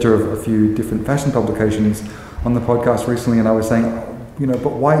 the editor of a few different fashion publications on the podcast recently, and I was saying,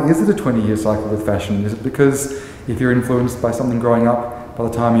 but why is it a 20-year cycle with fashion? Is it because if you're influenced by something growing up, by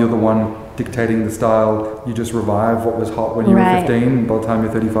the time you're the one dictating the style, you just revive what was hot when you were 15, by the time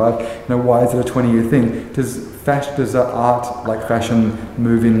you're 35? Why is it a 20-year thing? Does art, like fashion,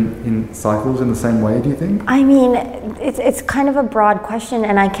 move in cycles in the same way, do you think? It's kind of a broad question,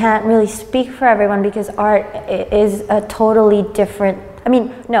 and I can't really speak for everyone because art is a totally different...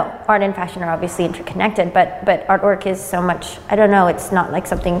 art and fashion are obviously interconnected, but artwork is so much... I don't know, it's not like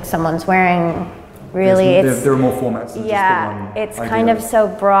something someone's wearing, really. There are more formats than just the one it's idea. Kind of so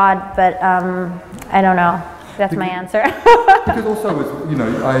broad, but I don't know. That's my answer. Because also,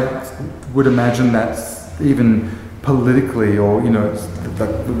 I would imagine that's even politically, or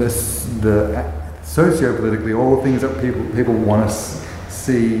the socio-politically, all the things that people want to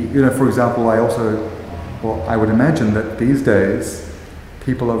see. For example, I would imagine that these days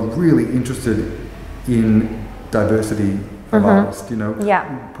people are really interested in diversity of artists.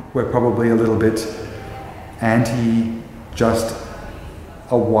 We're probably a little bit anti just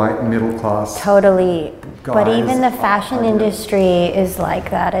a white middle class. Totally. But even the fashion industry is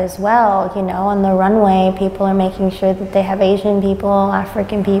like that as well. On the runway, people are making sure that they have Asian people,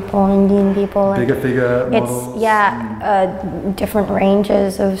 African people, Indian people. Bigger figure models. It's, different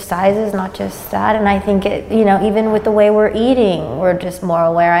ranges of sizes, not just that. And I think even with the way we're eating, we're just more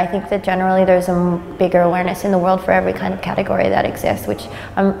aware. I think that generally there's a bigger awareness in the world for every kind of category that exists, which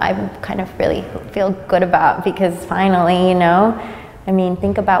I'm kind of really feel good about, because finally,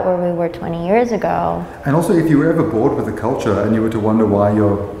 think about where we were 20 years ago. And also, if you were ever bored with the culture and you were to wonder why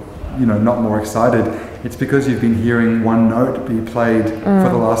you're, not more excited, it's because you've been hearing one note be played for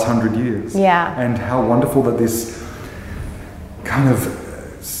the last 100 years. Yeah. And how wonderful that this kind of,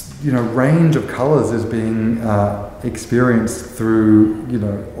 range of colors is being experienced through,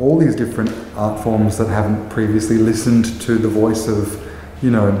 all these different art forms that haven't previously listened to the voice of,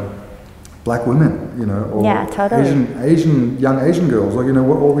 black women, you know, or Yeah, totally. young Asian girls, or, you know,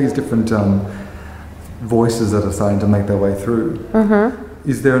 all these different voices that are starting to make their way through. Mm-hmm.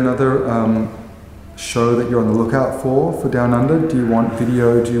 Is there another show that you're on the lookout for Down Under? Do you want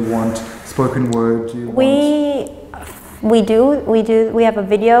video? Do you want spoken word? We do. We have a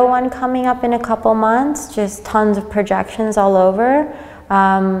video one coming up in a couple months, just tons of projections all over.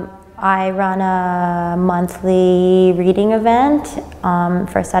 I run a monthly reading event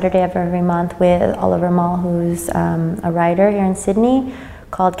for Saturday of every month with Oliver Mall, who's a writer here in Sydney,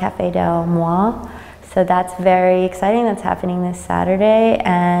 called Café Del Moi. So that's very exciting. That's happening this Saturday,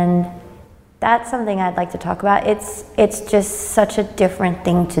 and that's something I'd like to talk about. It's just such a different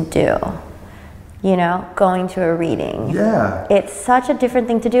thing to do. You know, going to a reading. Yeah. It's such a different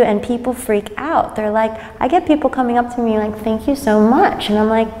thing to do, and people freak out. They're like, I get people coming up to me like, thank you so much. And I'm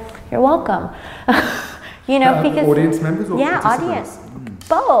like, you're welcome. You know, because audience members or audience,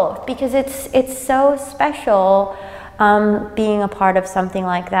 both, because it's so special being a part of something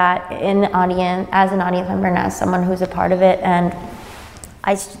like that as an audience member and as someone who's a part of it. And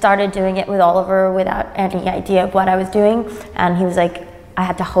I started doing it with Oliver without any idea of what I was doing, and he was like, I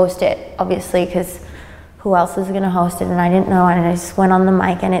had to host it, obviously, because who else is going to host it? And I didn't know, and I just went on the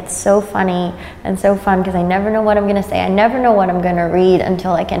mic, and it's so funny and so fun because I never know what I'm going to say. I never know what I'm going to read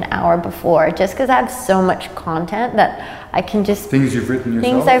until like an hour before, just because I have so much content that I can just... Things you've written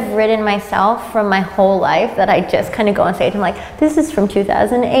yourself? Things I've written myself from my whole life that I just kind of go on stage. I'm like, this is from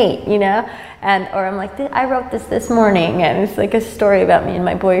 2008, you know? Or I'm like, I wrote this morning, and it's like a story about me and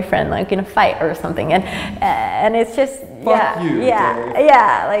my boyfriend, like in a fight or something, and it's just Fuck you,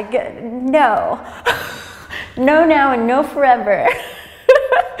 Dave. like no, no now and no forever.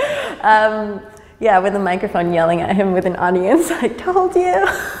 With a microphone yelling at him with an audience. I told you.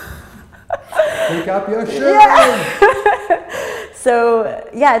 Pick up your shoes. Yeah. So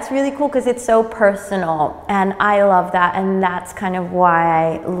it's really cool because it's so personal, and I love that, and that's kind of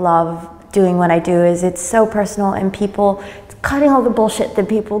why I love doing what I do. Is it's so personal, and people cutting all the bullshit that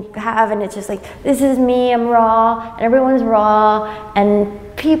people have, and it's just like, this is me, I'm raw, and everyone's raw, and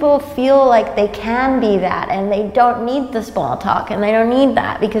people feel like they can be that, and they don't need the small talk, and they don't need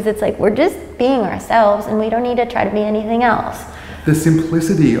that, because it's like, we're just being ourselves, and we don't need to try to be anything else. The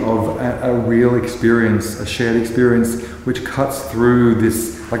simplicity of a real experience, a shared experience, which cuts through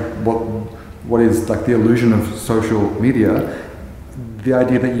this, like what is like the illusion of social media, the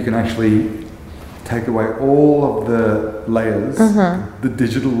idea that you can actually take away all of the layers, the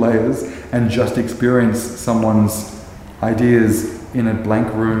digital layers, and just experience someone's ideas in a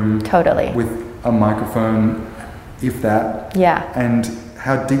blank room, totally, with a microphone, if that, and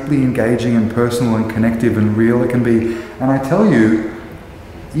how deeply engaging and personal and connective and real it can be. And I tell you,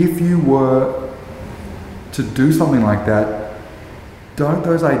 if you were to do something like that, don't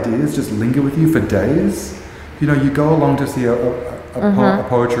those ideas just linger with you for days? You know, you go along to see a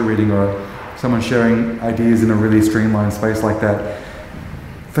poetry reading or someone sharing ideas in a really streamlined space like that.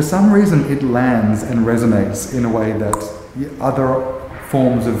 For some reason, it lands and resonates in a way that other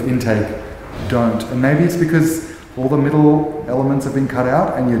forms of intake don't. And maybe it's because all the middle elements have been cut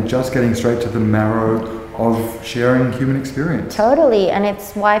out and you're just getting straight to the marrow of sharing human experience. Totally, and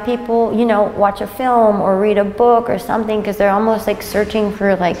it's why people, you know, watch a film or read a book or something, because they're almost like searching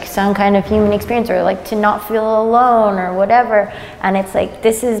for like some kind of human experience, or like to not feel alone or whatever. And it's like,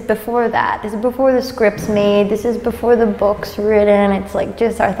 this is before that. This is before the script's made. This is before the book's written. It's like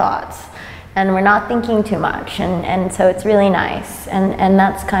just our thoughts, and we're not thinking too much. And so it's really nice. And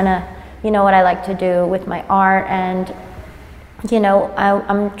that's kind of, you know, what I like to do with my art. And, you know,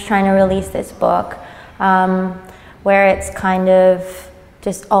 I'm trying to release this book where it's kind of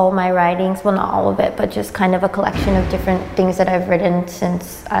just all my writings, well, not all of it, but just kind of a collection of different things that I've written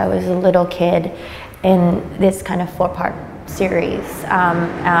since I was a little kid, in this kind of 4-part series,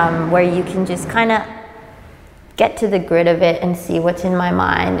 where you can just kind of get to the grit of it and see what's in my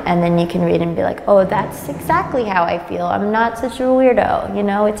mind, and then you can read and be like, oh, that's exactly how I feel. I'm not such a weirdo, you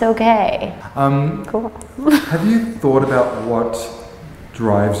know, it's okay. Cool. Have you thought about what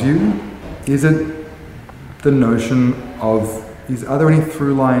drives you? Is it the notion of, are there any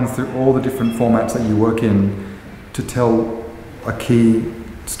through lines through all the different formats that you work in to tell a key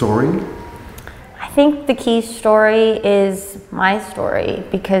story? I think the key story is my story,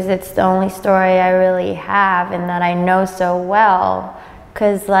 because it's the only story I really have and that I know so well.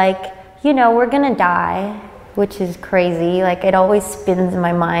 Because, like, you know, we're gonna die, which is crazy. Like, it always spins in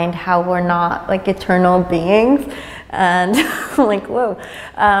my mind how we're not like eternal beings, and I'm like, whoa.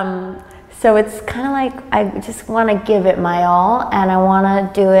 So it's kind of like I just want to give it my all, and I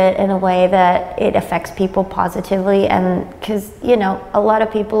want to do it in a way that it affects people positively. And because, you know, a lot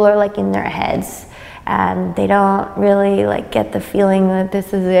of people are like in their heads and they don't really like get the feeling that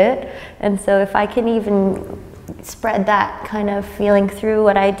this is it. And so if I can even spread that kind of feeling through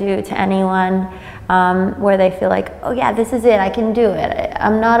what I do to anyone, where they feel like, oh yeah, this is it, I can do it.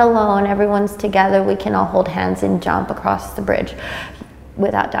 I'm not alone, everyone's together, we can all hold hands and jump across the bridge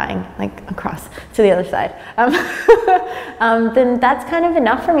without dying, like across to the other side. Then that's kind of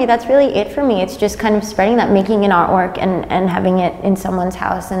enough for me. That's really it for me. It's just kind of spreading that, making an artwork and having it in someone's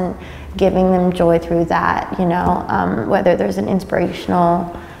house and giving them joy through that, you know, whether there's an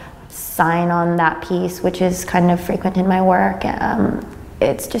inspirational sign on that piece, which is kind of frequent in my work.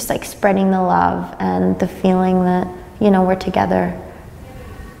 It's just like spreading the love and the feeling that, you know, we're together.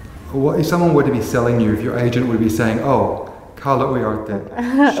 Well, if someone were to be selling you, if your agent would be saying, oh, Carla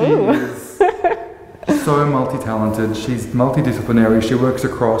Uiarte, she is so multi-talented, she's multidisciplinary, she works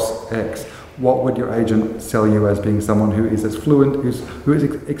across X. What would your agent sell you as being someone who is as fluent, who is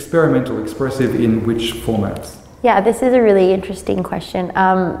experimental, expressive in which formats? Yeah, this is a really interesting question,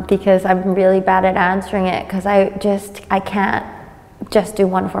 because I'm really bad at answering it, because I can't just do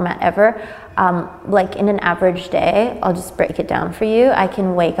one format ever. Like in an average day, I'll just break it down for you. I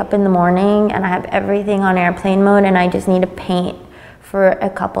can wake up in the morning and I have everything on airplane mode, and I just need to paint for a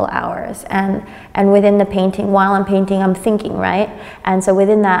couple hours, and within the painting, while I'm painting, I'm thinking, right? And so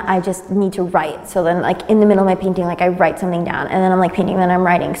within that, I just need to write. So then like in the middle of my painting, like I write something down, and then I'm like painting, then I'm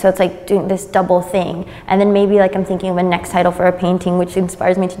writing. So it's like doing this double thing. And then maybe like I'm thinking of a next title for a painting, which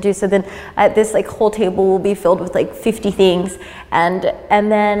inspires me to do. So then this like whole table will be filled with like 50 things. And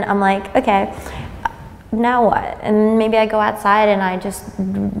then I'm like, okay, now what? And maybe I go outside and I just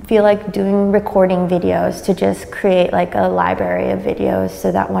feel like recording videos to just create like a library of videos,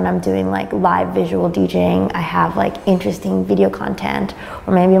 so that when I'm doing like live visual DJing, I have like interesting video content.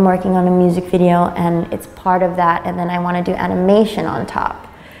 Or maybe I'm working on a music video and it's part of that, and then I want to do animation on top.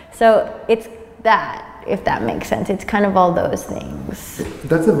 So it's that, if that makes sense. It's kind of all those things.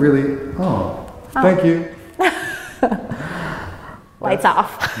 That's a really, thank you. Lights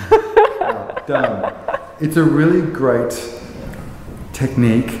off. Done. It's a really great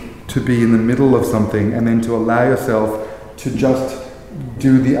technique to be in the middle of something and then to allow yourself to just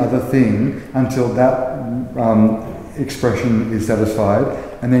do the other thing until that expression is satisfied,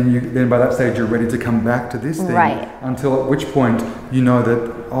 and then by that stage you're ready to come back to this thing, right? Until at which point you know that,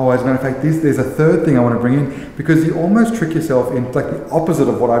 as a matter of fact, there's a third thing I want to bring in, because you almost trick yourself in, like the opposite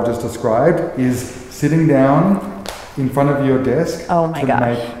of what I've just described is sitting down in front of your desk to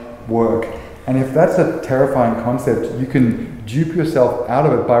make work. And if that's a terrifying concept, you can dupe yourself out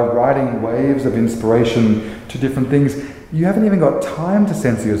of it by writing waves of inspiration to different things. You haven't even got time to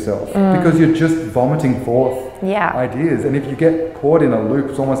censor yourself because you're just vomiting forth ideas. And if you get caught in a loop,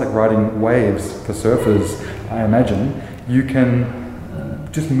 it's almost like riding waves for surfers, I imagine. You can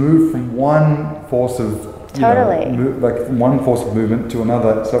just move from one force of one force of movement to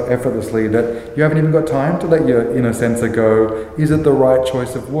another so effortlessly that you haven't even got time to let your inner sensor go, is it the right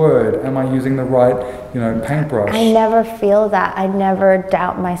choice of word? Am I using the right, paintbrush? I never feel that. I never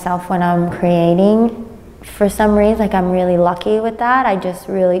doubt myself when I'm creating. For some reason, like I'm really lucky with that. I just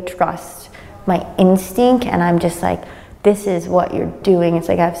really trust my instinct, and I'm just like, this is what you're doing. It's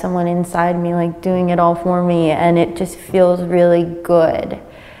like I have someone inside me like doing it all for me, and it just feels really good.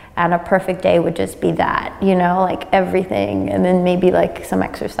 And a perfect day would just be that, like everything, and then maybe like some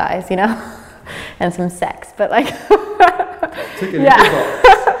exercise, and some sex, but like,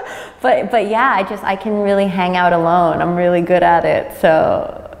 but yeah, I can really hang out alone. I'm really good at it.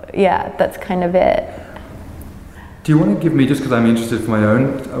 So yeah, that's kind of it. Do you want to give me, just because I'm interested for my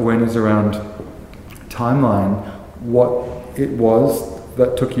own awareness around timeline, what it was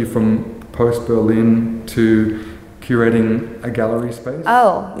that took you from post-Berlin to curating a gallery space?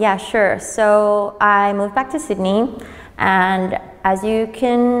 Oh, yeah, sure. So I moved back to Sydney, and as you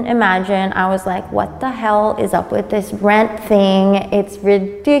can imagine, I was like, what the hell is up with this rent thing? It's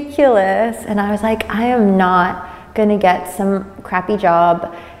ridiculous. And I was like, I am not gonna get some crappy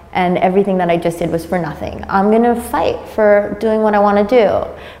job and everything that I just did was for nothing. I'm gonna fight for doing what I wanna do.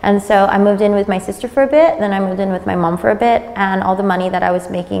 And so I moved in with my sister for a bit, then I moved in with my mom for a bit, and all the money that I was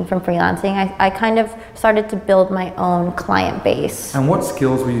making from freelancing, I kind of started to build my own client base. And what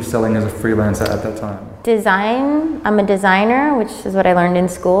skills were you selling as a freelancer at that time? Design. I'm a designer, which is what I learned in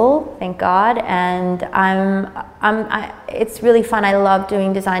school, thank God. And it's really fun. I love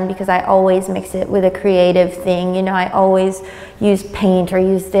doing design because I always mix it with a creative thing. I always use paint or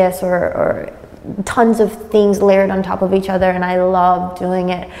use this or tons of things layered on top of each other, and I love doing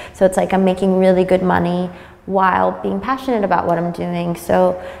it. So it's like I'm making really good money while being passionate about what I'm doing.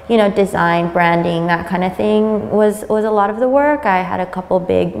 So, design, branding, that kind of thing was a lot of the work. I had a couple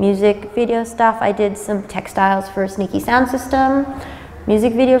big music video stuff. I did some textiles for Sneaky Sound System,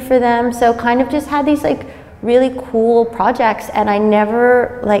 music video for them. So kind of just had these like really cool projects, and it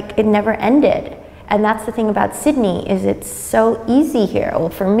never ended. And that's the thing about Sydney, is it's so easy here. Well,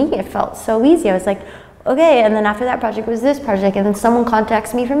 for me, it felt so easy. I was like, okay, and then after that project was this project, and then someone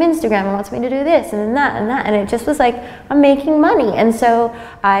contacts me from Instagram and wants me to do this, and then that, and it just was like, I'm making money. And so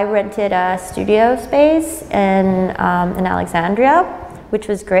I rented a studio space in Alexandria, which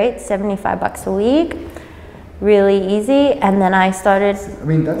was great, $75 a week, really easy. And then I started. I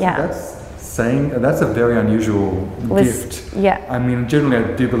mean, that's a very unusual gift. Yeah. I mean, generally,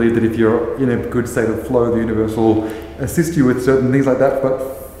 I do believe that if you're in a good state of flow, the universe will assist you with certain things like that.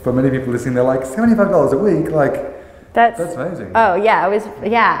 But for many people listening, they're like, $75 a week, like, that's amazing. Oh yeah,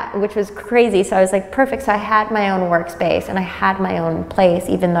 which was crazy. So I was like, perfect. So I had my own workspace and I had my own place,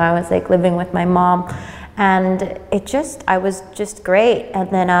 even though I was like living with my mom. And I was just great. And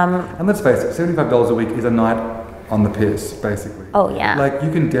then and let's face it, $75 a week is a night on the piss, basically. Oh yeah. Like,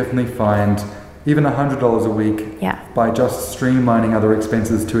 you can definitely find even $100 a week by just streamlining other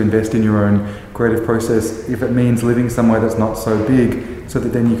expenses to invest in your own creative process, if it means living somewhere that's not so big, so that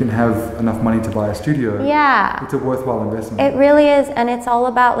then you can have enough money to buy a studio. Yeah. It's a worthwhile investment. It really is, and it's all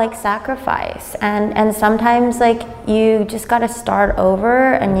about like sacrifice, and sometimes like you just got to start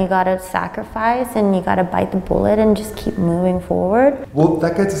over, and you got to sacrifice, and you got to bite the bullet and just keep moving forward. Well,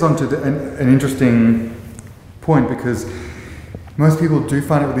 that gets us on to an interesting point, because most people do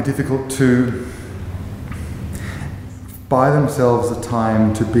find it really difficult to buy themselves the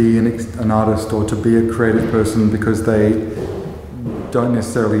time to be an artist or to be a creative person, because they don't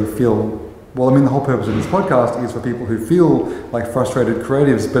necessarily feel, well, I mean, the whole purpose of this podcast is for people who feel like frustrated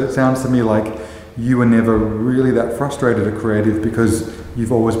creatives, but it sounds to me like you were never really that frustrated a creative, because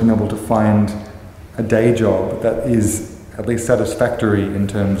you've always been able to find a day job that is at least satisfactory in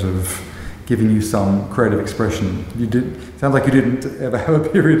terms of giving you some creative expression. Sounds like you didn't ever have a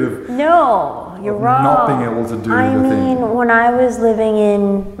period of you're wrong. Not being able to do the thing. I mean, when I was living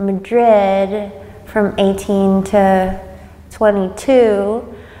in Madrid from 18 to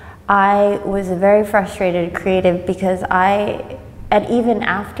 22, I was a very frustrated creative, because and even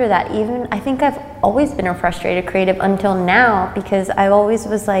after that, I think I've always been a frustrated creative until now, because I always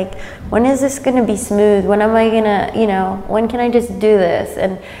was like, when is this going to be smooth? When am I going to, when can I just do this?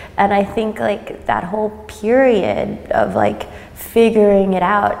 And I think like that whole period of like figuring it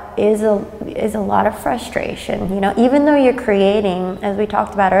out is a lot of frustration, even though you're creating, as we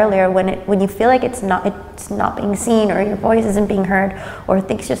talked about earlier, when you feel like it's not being seen, or your voice isn't being heard, or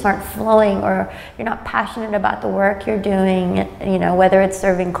things just aren't flowing, or you're not passionate about the work you're doing, whether it's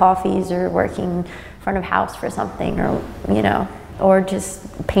serving coffees or working in front of house for something, or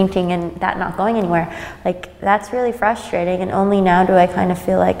just painting and that not going anywhere. Like, that's really frustrating, and only now do I kind of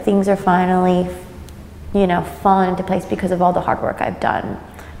feel like things are finally fallen into place because of all the hard work I've done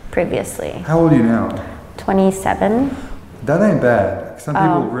previously. How old are you now? 27. That ain't bad. Some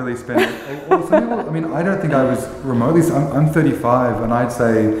people really spend. Well, some people, I mean, I don't think I was remotely. I'm 35, and I'd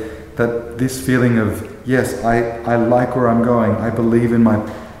say that this feeling of, yes, I like where I'm going. I believe in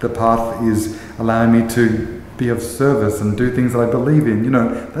the path is allowing me to be of service and do things that I believe in.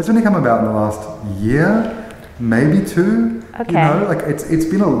 That's only come about in the last year, maybe two. Okay. Like it's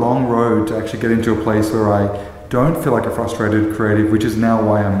been a long road to actually get into a place where I don't feel like a frustrated creative, which is now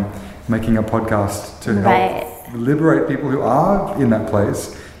why I'm making a podcast to help liberate people who are in that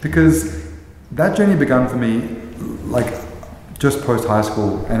place, because that journey began for me like just post high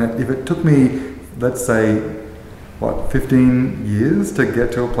school, and if it took me, let's say, 15 years to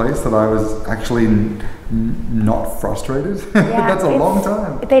get to a place that I was actually not frustrated. That's a long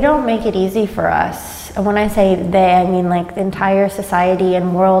time. They don't make it easy for us. And when I say they, I mean like the entire society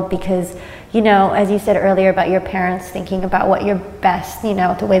and world, because as you said earlier about your parents thinking about what your best,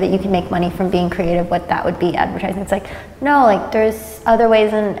 the way that you can make money from being creative, what that would be, advertising. It's like, no, like there's other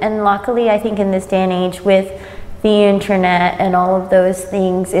ways, and luckily I think in this day and age with the internet and all of those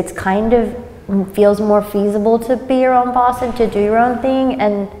things, it's kind of feels more feasible to be your own boss and to do your own thing.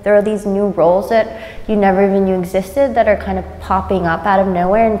 And there are these new roles that you never even knew existed that are kind of popping up out of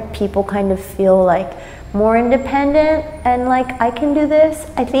nowhere, and people kind of feel like more independent and like, I can do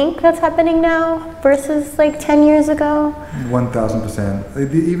this. I think that's happening now versus like 10 years ago.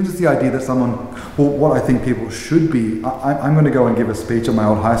 1000%. Even just the idea that what I think people should be, I'm going to go and give a speech at my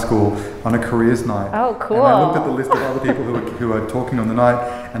old high school on a careers night. Oh, cool. And I looked at the list of other people who are talking on the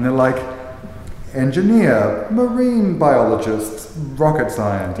night, and they're like, engineer, marine biologist, rocket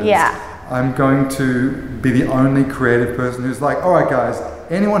scientist. Yeah. I'm going to be the only creative person who's like, all right, guys,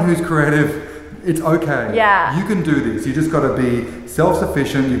 anyone who's creative, it's okay. Yeah. You can do this. You just got to be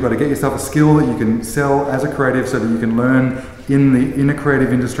self-sufficient. You've got to get yourself a skill that you can sell as a creative so that you can learn in a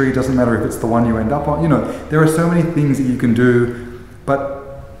creative industry. It doesn't matter if it's the one you end up on. You know, there are so many things that you can do,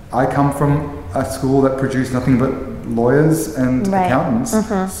 but I come from a school that produced nothing but lawyers and accountants.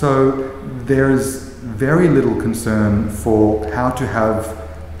 So there's very little concern for how to have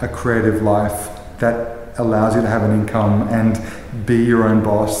a creative life that allows you to have an income and be your own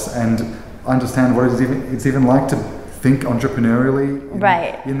boss and understand what it's even like to think entrepreneurially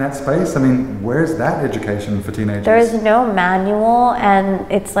in that space. I mean, where's that education for teenagers? There is no manual,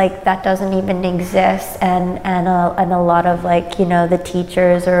 and it's like that doesn't even exist, and a lot of like, you know, the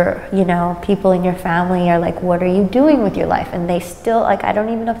teachers or, you know, people in your family are like, what are you doing with your life? And they still, like, I don't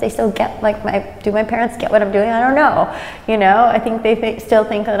even know if they still get, like, do my parents get what I'm doing? I don't know, you know. I think they still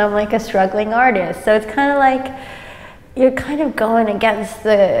think that I'm like a struggling artist. So it's kind of like you're kind of going against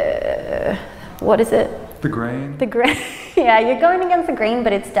the, what is it? The grain. Yeah, you're going against the grain,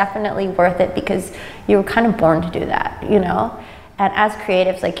 but it's definitely worth it because you were kind of born to do that, you know? And as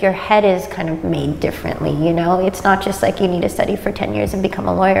creatives, like, your head is kind of made differently, you know? It's not just like you need to study for 10 years and become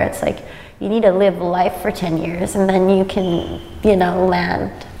a lawyer. It's like you need to live life for 10 years and then you can, you know,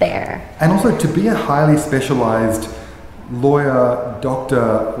 land there. And also to be a highly specialized lawyer,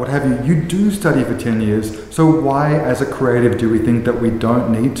 doctor, what have you, you do study for 10 years. So why, as a creative, do we think that we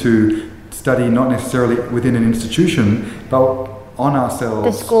don't need to study, not necessarily within an institution, but on ourselves?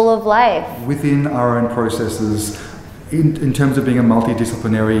 The school of life. Within our own processes, in terms of being a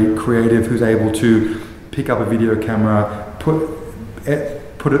multidisciplinary creative who's able to pick up a video camera, put it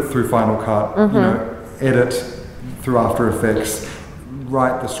through Final Cut, you know, edit through After Effects,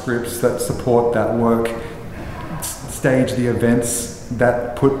 write the scripts that support that work, stage the events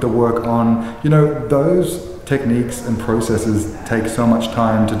that put the work on. You know, those techniques and processes take so much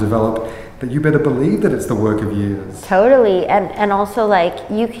time to develop that you better believe that it's the work of years. Totally. And also, like,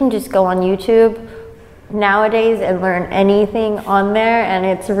 you can just go on YouTube nowadays and learn anything on there, and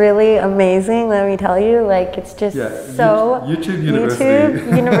it's really amazing, let me tell you. Like, it's just YouTube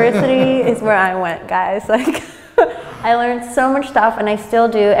University is where I went, guys. Like, I learned so much stuff, and I still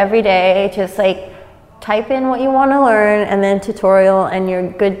do every day. Just like type in what you want to learn and then tutorial, and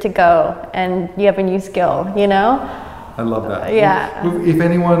you're good to go, and you have a new skill, you know? I love that. Yeah. Well, if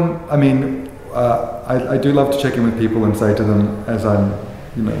anyone, I mean, I do love to check in with people and say to them as I'm,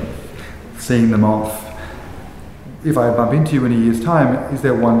 you know, seeing them off, if I bump into you in a year's time, is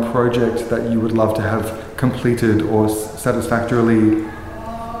there one project that you would love to have completed or satisfactorily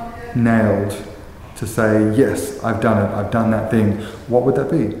nailed to say, yes, I've done it, I've done that thing? What would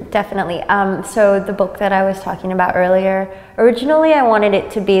that be? Definitely. So the book that I was talking about earlier, originally I wanted it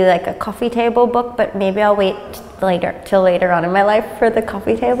to be like a coffee table book, but maybe I'll wait till later on in my life for the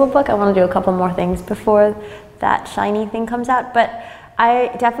coffee table book. I want to do a couple more things before that shiny thing comes out. But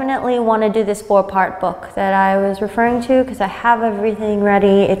I definitely want to do this 4-part book that I was referring to, because I have everything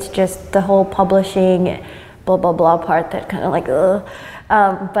ready. It's just the whole publishing blah blah blah part that kind of like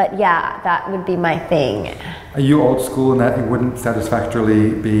but yeah, that would be my thing. Are you old school in that it wouldn't satisfactorily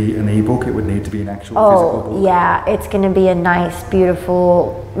be an ebook? It would need to be an actual physical book? Yeah, it's going to be a nice,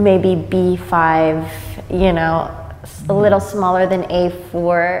 beautiful, maybe B5, you know, a little smaller than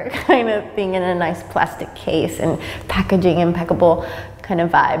A4 kind of thing, in a nice plastic case and packaging impeccable kind of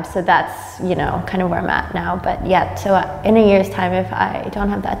vibe. So that's, you know, kind of where I'm at now. But yeah, so in a year's time, if I don't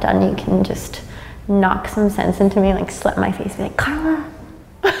have that done, you can just knock some sense into me, like slap my face, be like, Carla.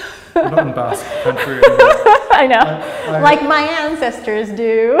 You're not in Basque country anymore. I know, like my ancestors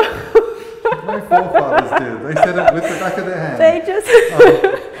do. My forefathers did. They said it with the back of their hand. They just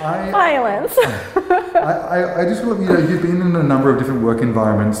violence. I just feel like, you know, you've been in a number of different work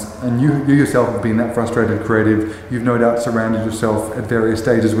environments, and you yourself have been that frustrated creative. You've no doubt surrounded yourself at various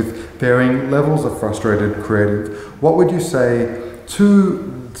stages with varying levels of frustrated creative. What would you say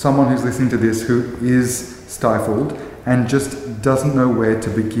to someone who's listening to this who is stifled and just doesn't know where to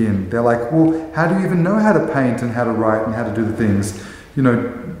begin? They're like, well, how do you even know how to paint and how to write and how to do the things? You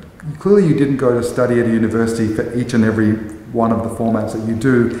know, clearly you didn't go to study at a university for each and every one of the formats that you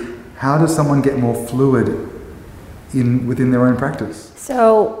do. How does someone get more fluid within their own practice?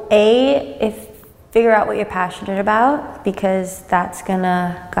 So figure out what you're passionate about, because that's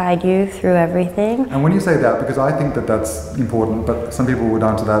gonna guide you through everything. And when you say that, because I think that that's important, but some people would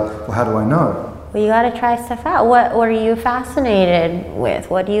answer that, well, how do I know? well, you got to try stuff out. What are you fascinated with?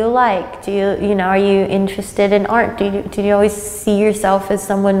 What do you like? Are you interested in art? Do you always see yourself as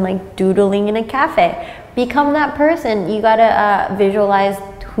someone like doodling in a cafe? Become that person. You got to visualize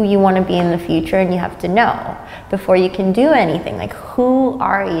who you want to be in the future, and you have to know before you can do anything. Like, who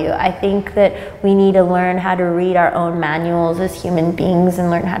are you? I think that we need to learn how to read our own manuals as human beings and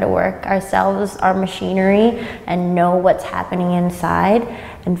learn how to work ourselves, our machinery, and know what's happening inside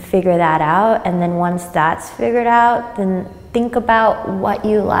and figure that out. And then once that's figured out, then think about what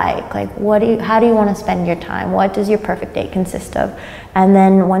you like. Like, how do you want to spend your time? What does your perfect day consist of? And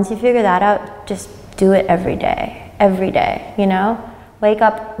then once you figure that out, just do it every day, Wake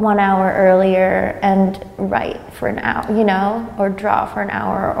up 1 hour earlier and write for an hour, or draw for an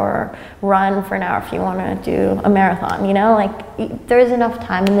hour, or run for an hour if you want to do a marathon, Like, there's enough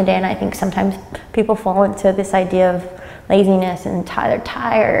time in the day, and I think sometimes people fall into this idea of laziness and they're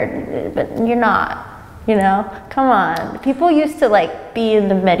tired, but you're not, Come on. People used to, like, be in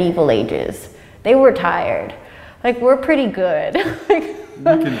the medieval ages. They were tired. Like, we're pretty good.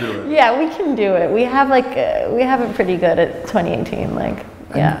 We can do it. Yeah, we can do it. We have it pretty good at 2018. Like,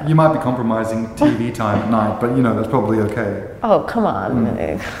 yeah. And you might be compromising TV time at night, but that's probably okay. Oh, come on,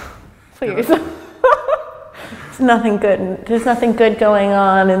 please. It's nothing good. There's nothing good going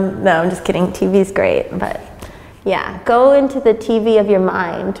on, and no, I'm just kidding. TV's great, but yeah, go into the TV of your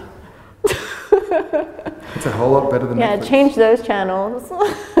mind. It's a whole lot better than Netflix. Change those channels.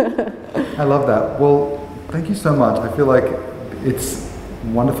 I love that. Well, thank you so much. I feel like it's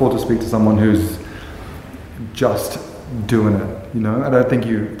wonderful to speak to someone who's just doing it, I don't think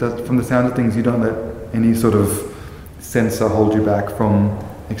from the sound of things, you don't let any sort of censor hold you back from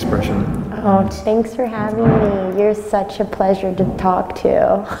expression. Oh, thanks for having me. You're such a pleasure to talk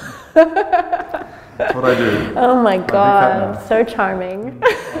to. That's what I do. Oh my God, so charming.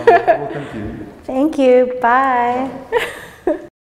 Well, thank you. Thank you, bye.